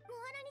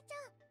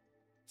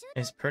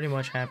is pretty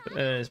much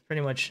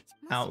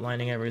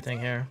outlining everything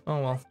here. Oh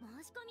well.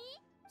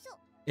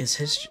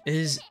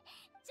 Is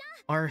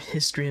our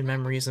history and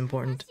memories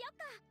important?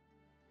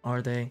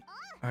 Are they?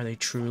 Are they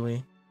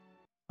truly?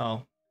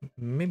 Oh,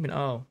 maybe.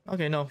 Oh,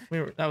 okay. No,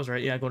 that was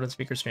right. Yeah, go to the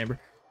speaker's chamber.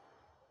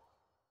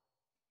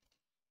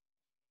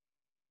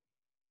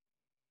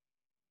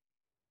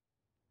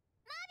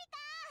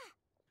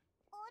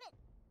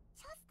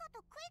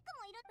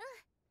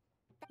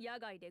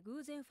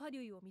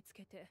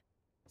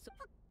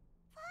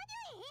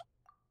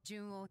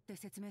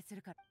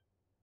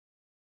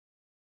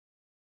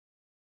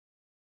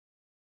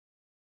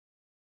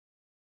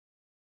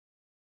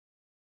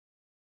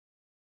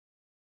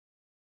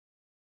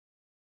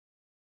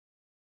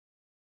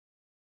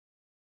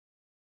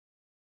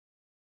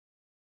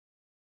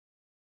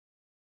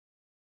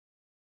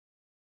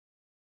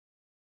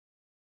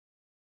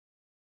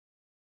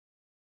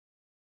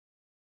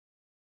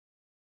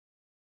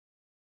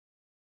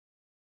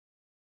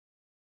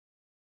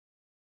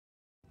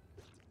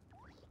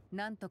 Nantoka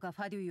なんとか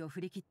ファデュイを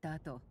振り切った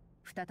後、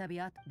再び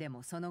で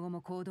もその後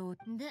も行動で、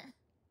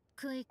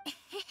クイ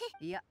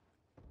いや、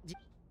少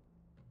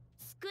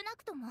な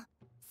くとも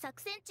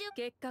作戦中。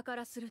結果か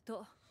らする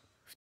と。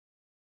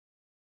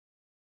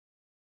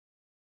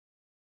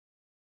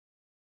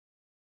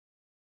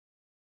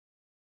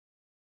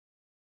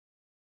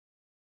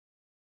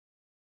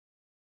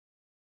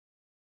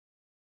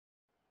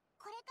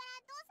これから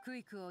どうク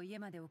イクを家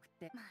まで送っ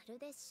て。まる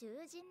で囚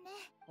人ね。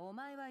お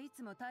前はい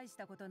つも大し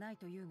たことない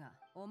と言うが、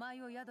お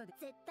前を宿で。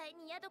絶対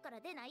に宿か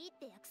ら出ないっ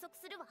て約束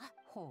するわ。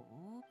ほ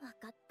う。わ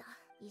かった。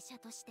医者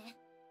として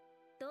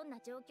どんな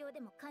状況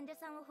でも患者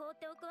さんを放っ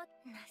ておくわ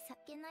け。情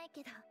けない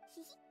けど。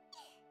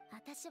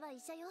私は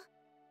医者よ。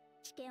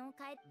危険を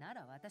変え。な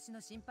ら私の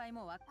心配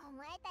もお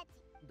前たち。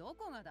ど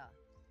こがだ。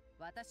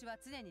私は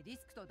常にリ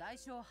スクと代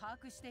償を把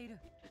握している。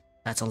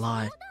That's a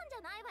lie. 冗談じ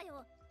ゃないわ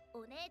よ。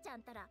お姉ちゃ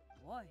んたら。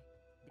おい。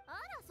あら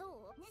そ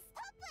うスト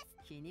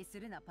ップ。気にす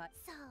るなパイ。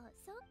そう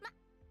そう。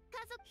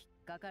家族引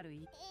っかかる。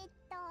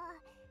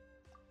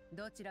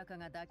どちらか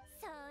がだ。そ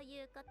う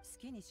いうこと。好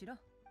きにしろ。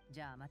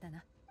じゃあまた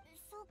な。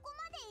そこ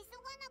まで急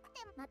がなく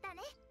ても。また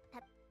ね。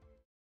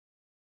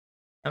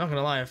I'm not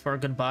gonna lie, for a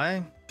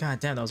goodbye? God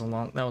damn, that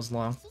was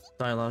long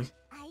dialogue.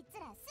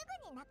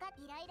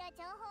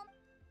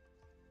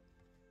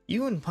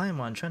 You and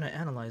Paimon trying to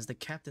analyze the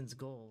captain's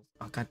goals.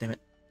 Oh, god damn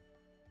it.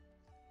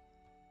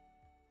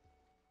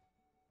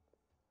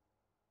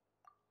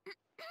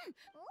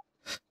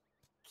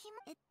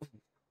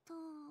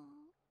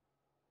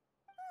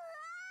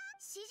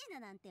 指示だ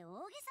なんて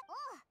大げさ。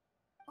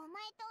お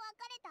前と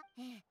別れた。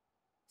ええ。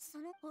そ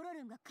のオロ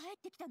ルンが帰っ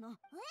てきたの。帰っ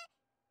て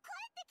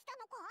きた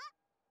のか？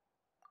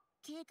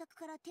計画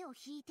から手を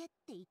引いてっ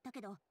て言った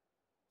けど、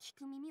聞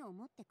く耳を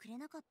持ってくれ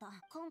なかった。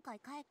今回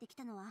帰ってき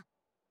たのは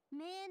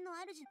名園の主。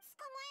捕ま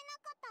えな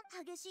か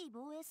った。激しい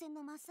防衛戦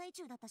の真っ最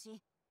中だった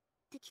し、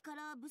敵か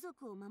ら部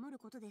族を守る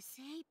ことで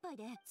精一杯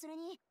で、それ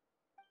に元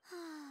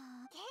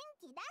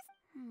気出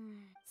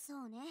す。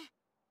そうね。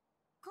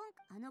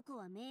あの子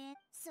は名園。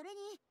それにっ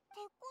て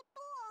こ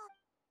とは、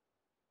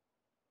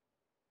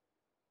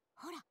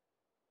ほら、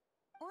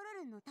オロ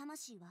ルンの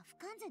魂は不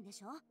完全で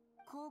しょ。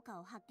効果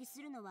を発揮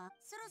するのは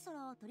そろそ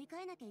ろ取り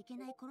替えなきゃいけ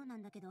ない頃な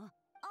んだけど。イファっ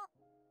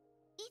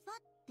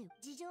て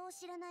事情を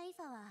知らないイ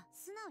ファは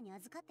素直に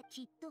預かって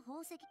きっと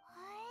宝石。へえ、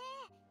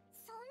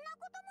そんな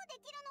こともで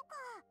きるのか。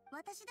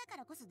私だか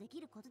らこそで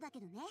きることだけ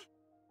どね。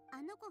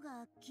あの子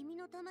が君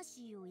の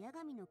魂を八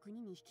神の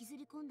国に引きず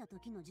り込んだ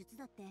時の術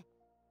だって。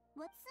つ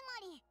ま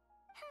り、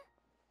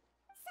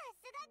さ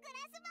すがグ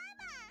ラスバー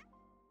バー。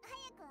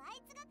早くあ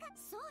いつが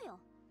そうよ。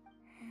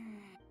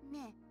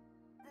ねえ。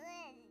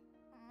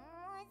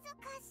難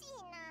しい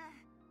な。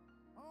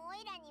お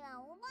いらに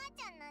はおばあ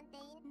ちゃんなんて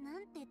な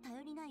んて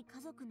頼りない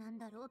家族なん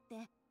だろうっ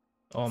て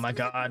Oh my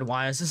god,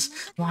 why does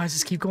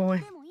this keep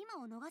going? でも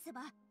今を逃せ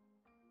ば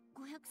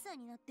500歳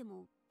になって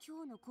も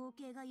今日の光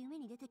景が夢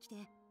に出てきて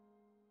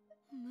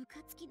ム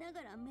カつきな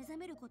がら目覚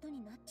めること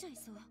になっちゃい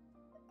そう。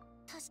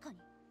確かに。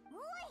お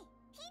い、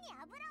火に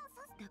油を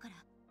注す。だから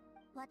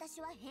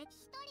私は一人で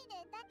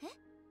だ。え？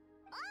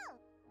おう。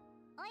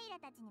オイラ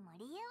たちにも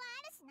理由は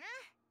あるしな。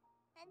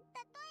例え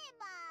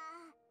ば、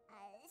そ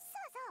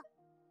うそ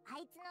う。あ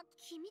いつの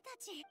君た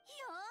ち。よ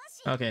ー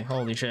し。 Okay,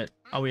 holy shit.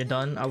 Are we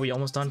done? Are we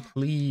almost done?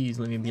 Please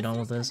let me be done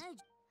with this.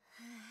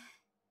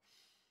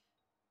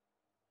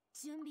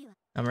 準備は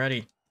I'm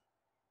ready.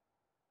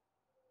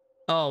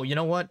 Oh, you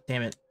know what?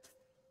 Damn it.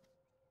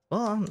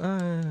 Well,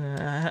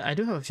 I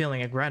do have a feeling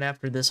like right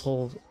after this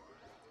whole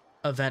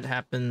event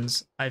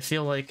happens, I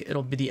feel like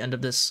it'll be the end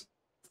of this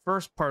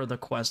first part of the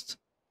quest.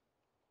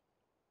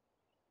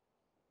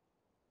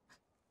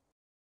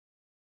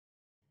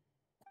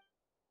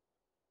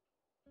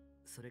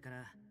 それか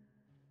ら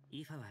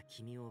イファは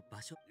君を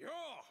場所。よ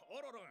う、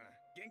オロロン、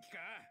元気か？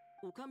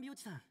おかんびお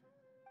ちさん。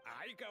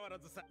相変わら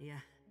ずさ。いや、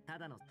た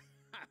だの。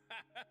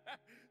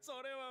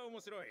それは面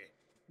白い。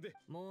で、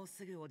もう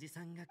すぐおじ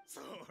さんが。そ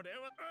れ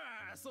は、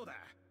ああ、そうだ。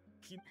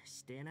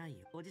してない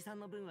よ。おじさん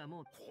の分は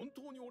もう。本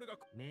当に俺が。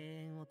名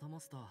園を灯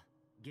すと、幻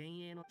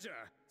影の。じゃ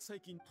あ、最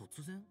近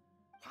突然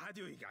ファ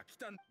デュイが来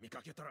たん見か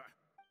けたら。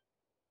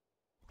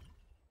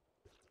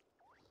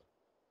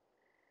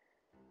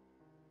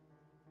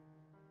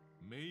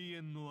名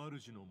園の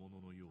主のもの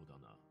のようだ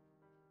な。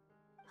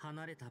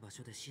離れた場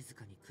所で静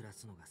かに暮ら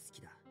すのが好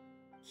きだ。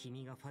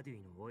君がファデュ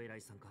イのお偉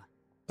いさんか？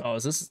 Oh,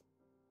 is this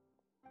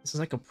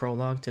like a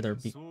prologue to their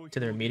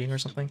meeting or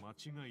something?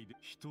 間違いで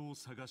人を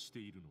探して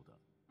いるのだ。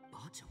ば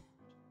あちゃん。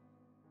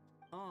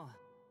ああ、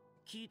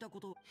聞いたこ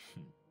と。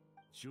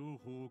情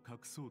報を隠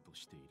そうと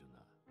しているな。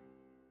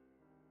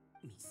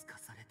見透か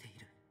されてい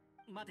る。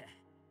待て。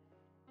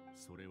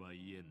それは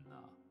言えん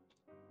な。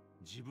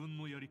自分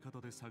のやり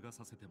方で探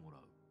させてもら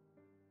う。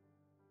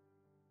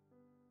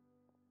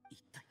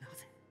一体な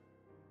ぜ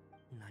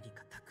何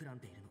か企ん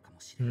でいるのか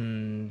もしれない。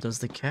Does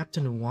the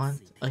captain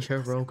want a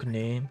heroic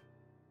name?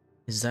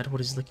 Is that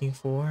what he's looking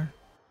for?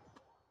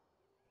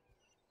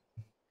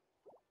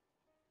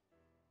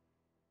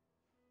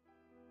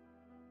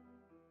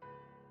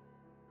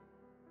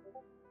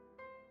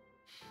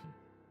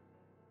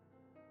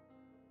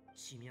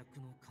 地脈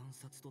の観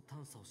察と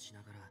探査をし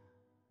ながら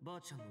ば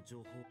あちゃんの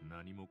情報。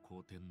何も好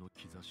転の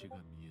兆しが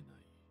見えない。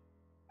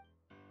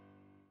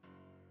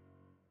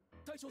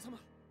大将様。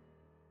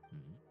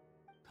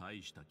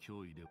大した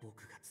脅威で。僕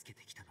がつけ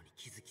てきたのに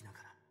気づきなが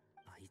ら、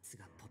あいつ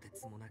がとて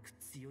つもなく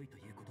強いと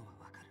いうことは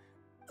わか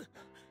る。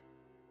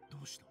ど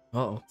うした？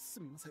 Uh-oh.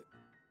 すみません。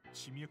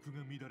地脈が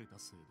乱れた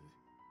せいで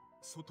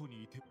外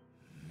にいて。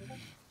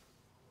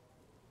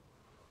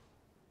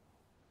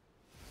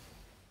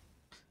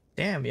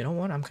Damn, you know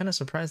what? I'm kind of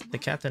surprised that the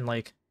captain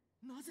like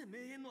なぜ名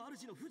園の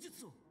主の不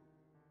術を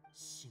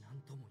至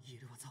難とも言え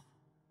る技、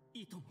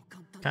いとも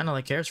簡単。 kind of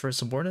like cares for his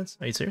subordinates.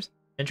 Are you serious?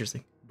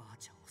 Interesting. ばあ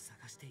ちゃんを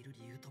探している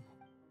理由とも。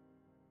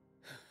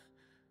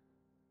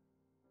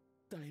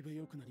だいぶ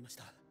良くなりまし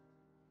た。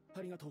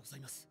ありがとうござい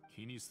ます。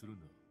気にする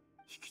な。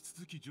引き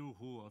続き情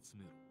報を集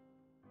めろ。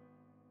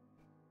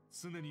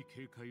常に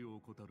警戒を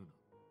怠る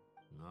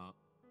な。が、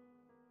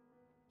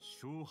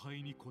勝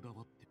敗にこだ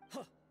わって。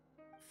はっ。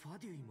ファ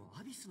デュイも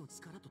アビスの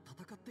力と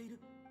戦っている。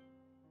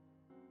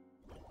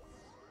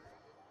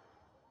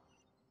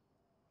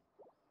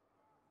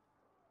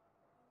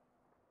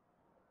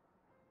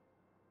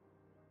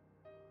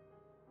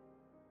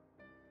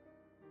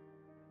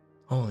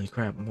Holy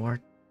crap,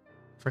 more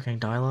freaking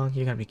dialogue?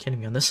 You gotta be kidding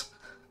me on this.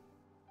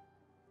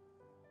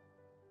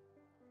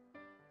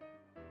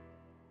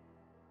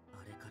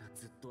 あれから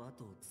ずっと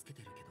後をつけ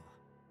てるけど、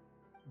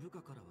部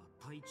下からは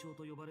隊長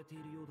と呼ばれてい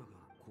るようだが、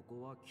こ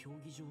こは競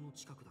技場の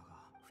近くだが。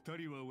二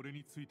人は俺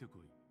についてこ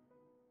い。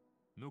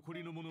残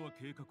りの者は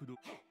計画ど。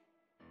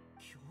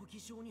競技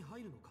場に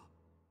入るのか？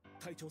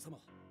隊長様、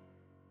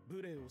無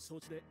礼を承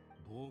知で。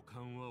傍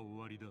観は終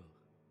わりだ。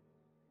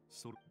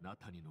そろナ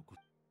タに残っ。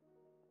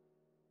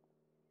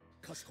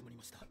かしこまり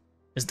ました。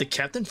Is the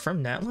captain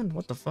from Natland?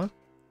 What the fuck?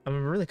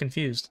 I'm really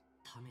confused.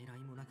 ためらい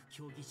もなく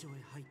競技場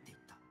へ入っていっ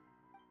た。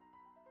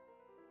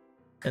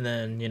 And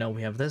then, you know,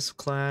 we have this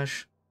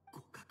clash.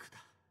 互角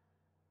だ。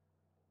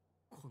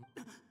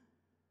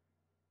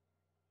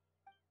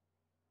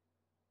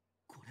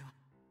これは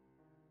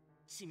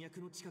地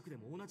脈の近くで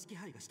も同じ気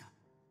配がした。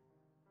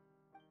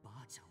ば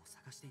あちゃんを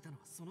探していたの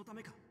はそのた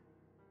めか。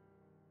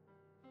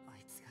あ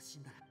いつが死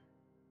んだら。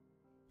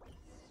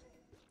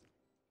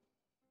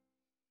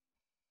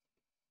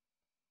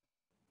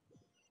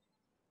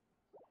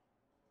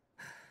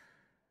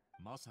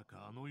まさ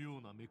かあのよ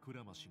うな目く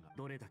らましが。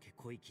どれだけ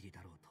濃い霧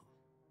だろうと、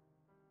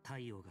太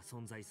陽が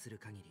存在する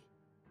限り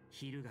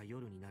昼が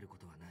夜になるこ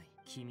とはない。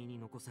君に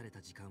残された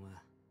時間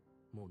は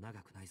もう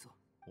長くないぞ。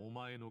お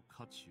前の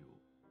価値を、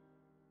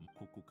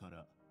ここか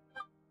ら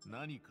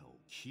何かを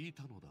聞い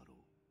たのだろ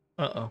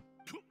う。Uh-oh.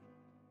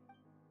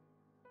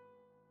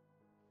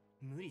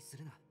 無理す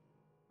るな。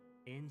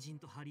エンジン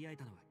と張り合え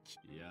たのは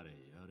やれ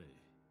やれ。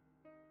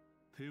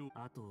手を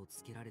後を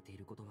つけられてい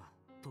ることは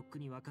とっく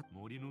に分かっ。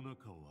森の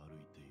中を歩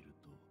いている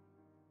と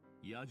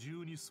野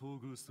獣に遭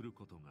遇する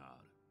ことがあ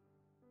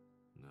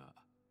るが、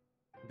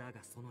だ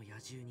がその野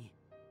獣に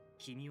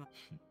君は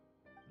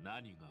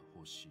何が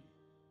欲しい？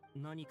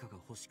何かが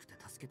欲しくて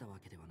助けたわ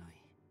けではない。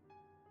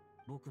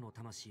僕の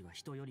魂は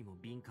人よりも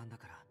敏感だ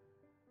から、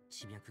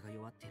地脈が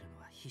弱っているの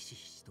はひし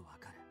ひしとわ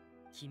かる。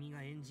君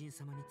がエンジン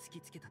様に突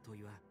きつけた問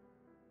いは、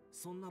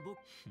そんな僕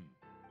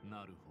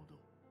なるほど。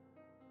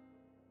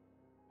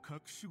隠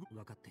し子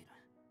分かっている。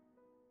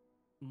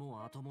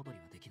もう後戻り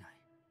はできない。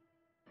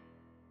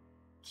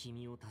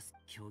君を助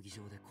け、競技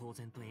場で公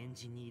然とエン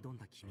ジンに挑ん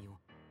だ君を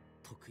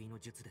得意の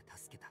術で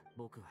助けた。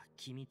僕は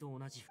君と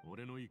同じ。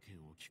俺の意見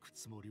を聞く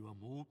つもりは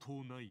毛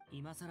頭ない。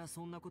今さら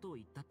そんなことを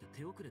言ったって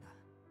手遅れだ。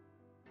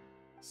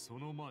そ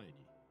の前に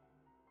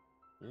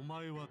お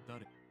前は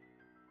誰？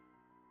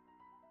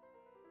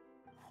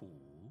ほう、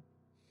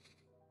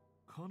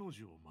彼女を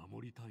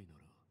守りたいな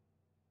ら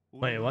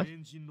俺はエ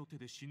ンジンの手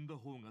で死んだ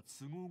方が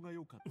都合が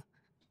良かった。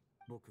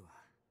僕は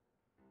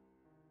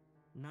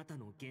ナタ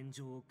の現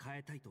状を変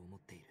えたいと思っ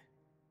ている。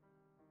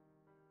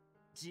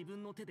自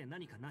分の手で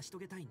何か成し遂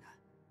げたいんだ。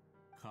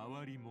変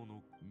わり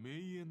者、名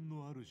園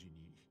の主に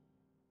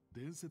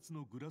伝説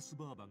のグラス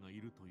バーバがい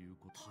るという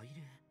こと。大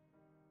礼。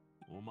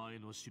お前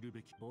の知る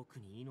べき。僕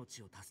に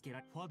命を助けら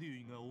れ。ファデュ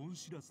イが恩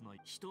知らずな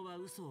い。人は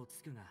嘘を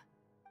つくが、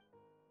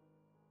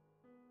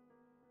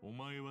お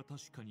前は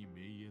確かに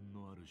名園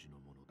の主の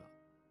ものだ。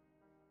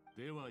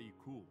では行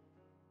こ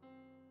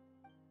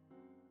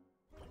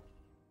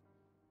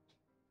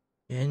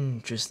う。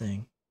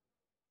Interesting.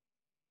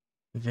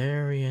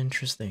 Very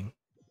interesting.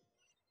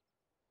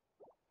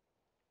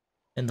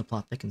 And the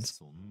plot thickens.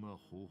 そんな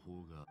方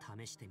法が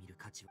試してみる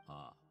価値は。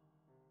ああ。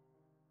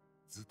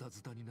ズタ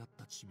ズタになっ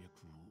た地脈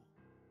を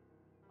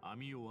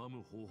網を編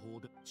む方法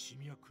で地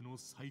脈の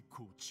再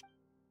構築。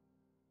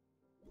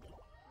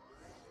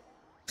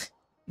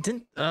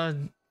Didn't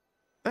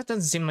that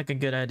doesn't seem like a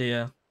good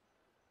idea.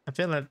 I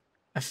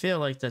feel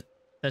like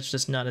that's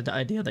just not an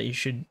idea that you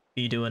should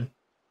be doing.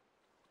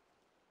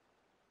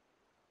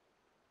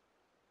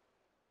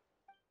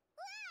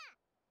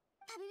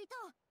 旅人、ち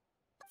ょ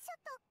っ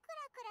とク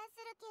ラクラす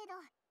るけど。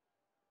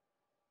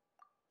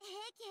平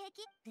気平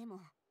気。でも、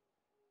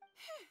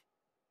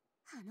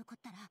あの子っ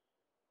たら、や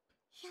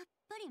っ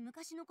ぱり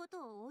昔のこ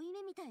とを負い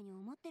目みたいに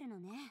思ってるの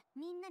ね。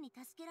みんなに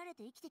助けられ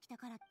て生きてきた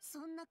から、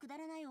そんなくだ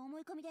らない思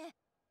い込みで、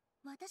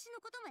私の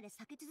ことまで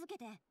避け続け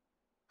て、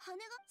羽が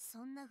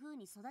そんな風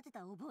に育てた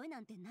覚えな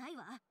んてない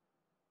わ。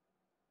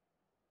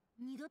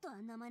二度とあ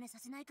んな真似さ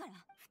せないから。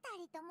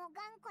二人とも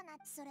頑固な。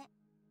それ、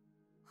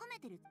褒め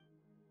てる。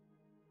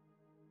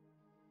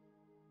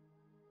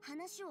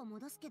話を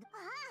戻すけど、あ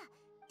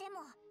あ、で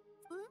も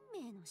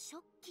運命のショ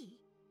ッキ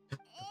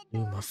ー。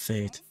Ooh, my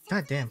fate.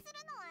 God damn. す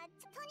るのは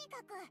とに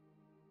かく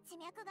地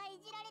脈がい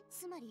じられ、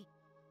つまりなん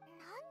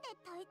で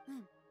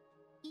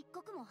一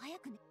刻も早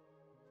くね。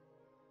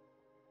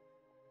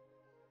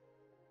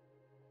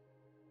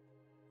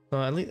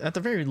So at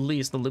the very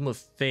least, the Loom of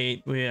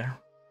Fate, we're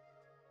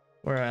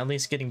at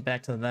least getting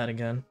back to that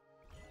again.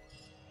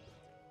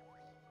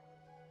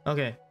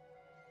 Okay.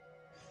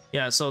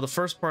 Yeah, so the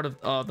first part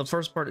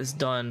is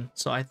done.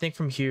 So I think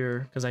from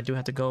here, because I do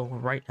have to go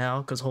right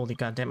now, because holy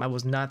goddamn, I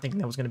was not thinking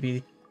that was gonna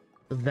be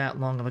that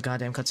long of a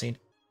goddamn cutscene.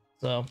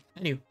 So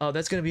anyway,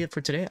 that's gonna be it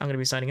for today. I'm gonna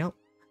be signing out.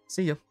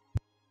 See ya.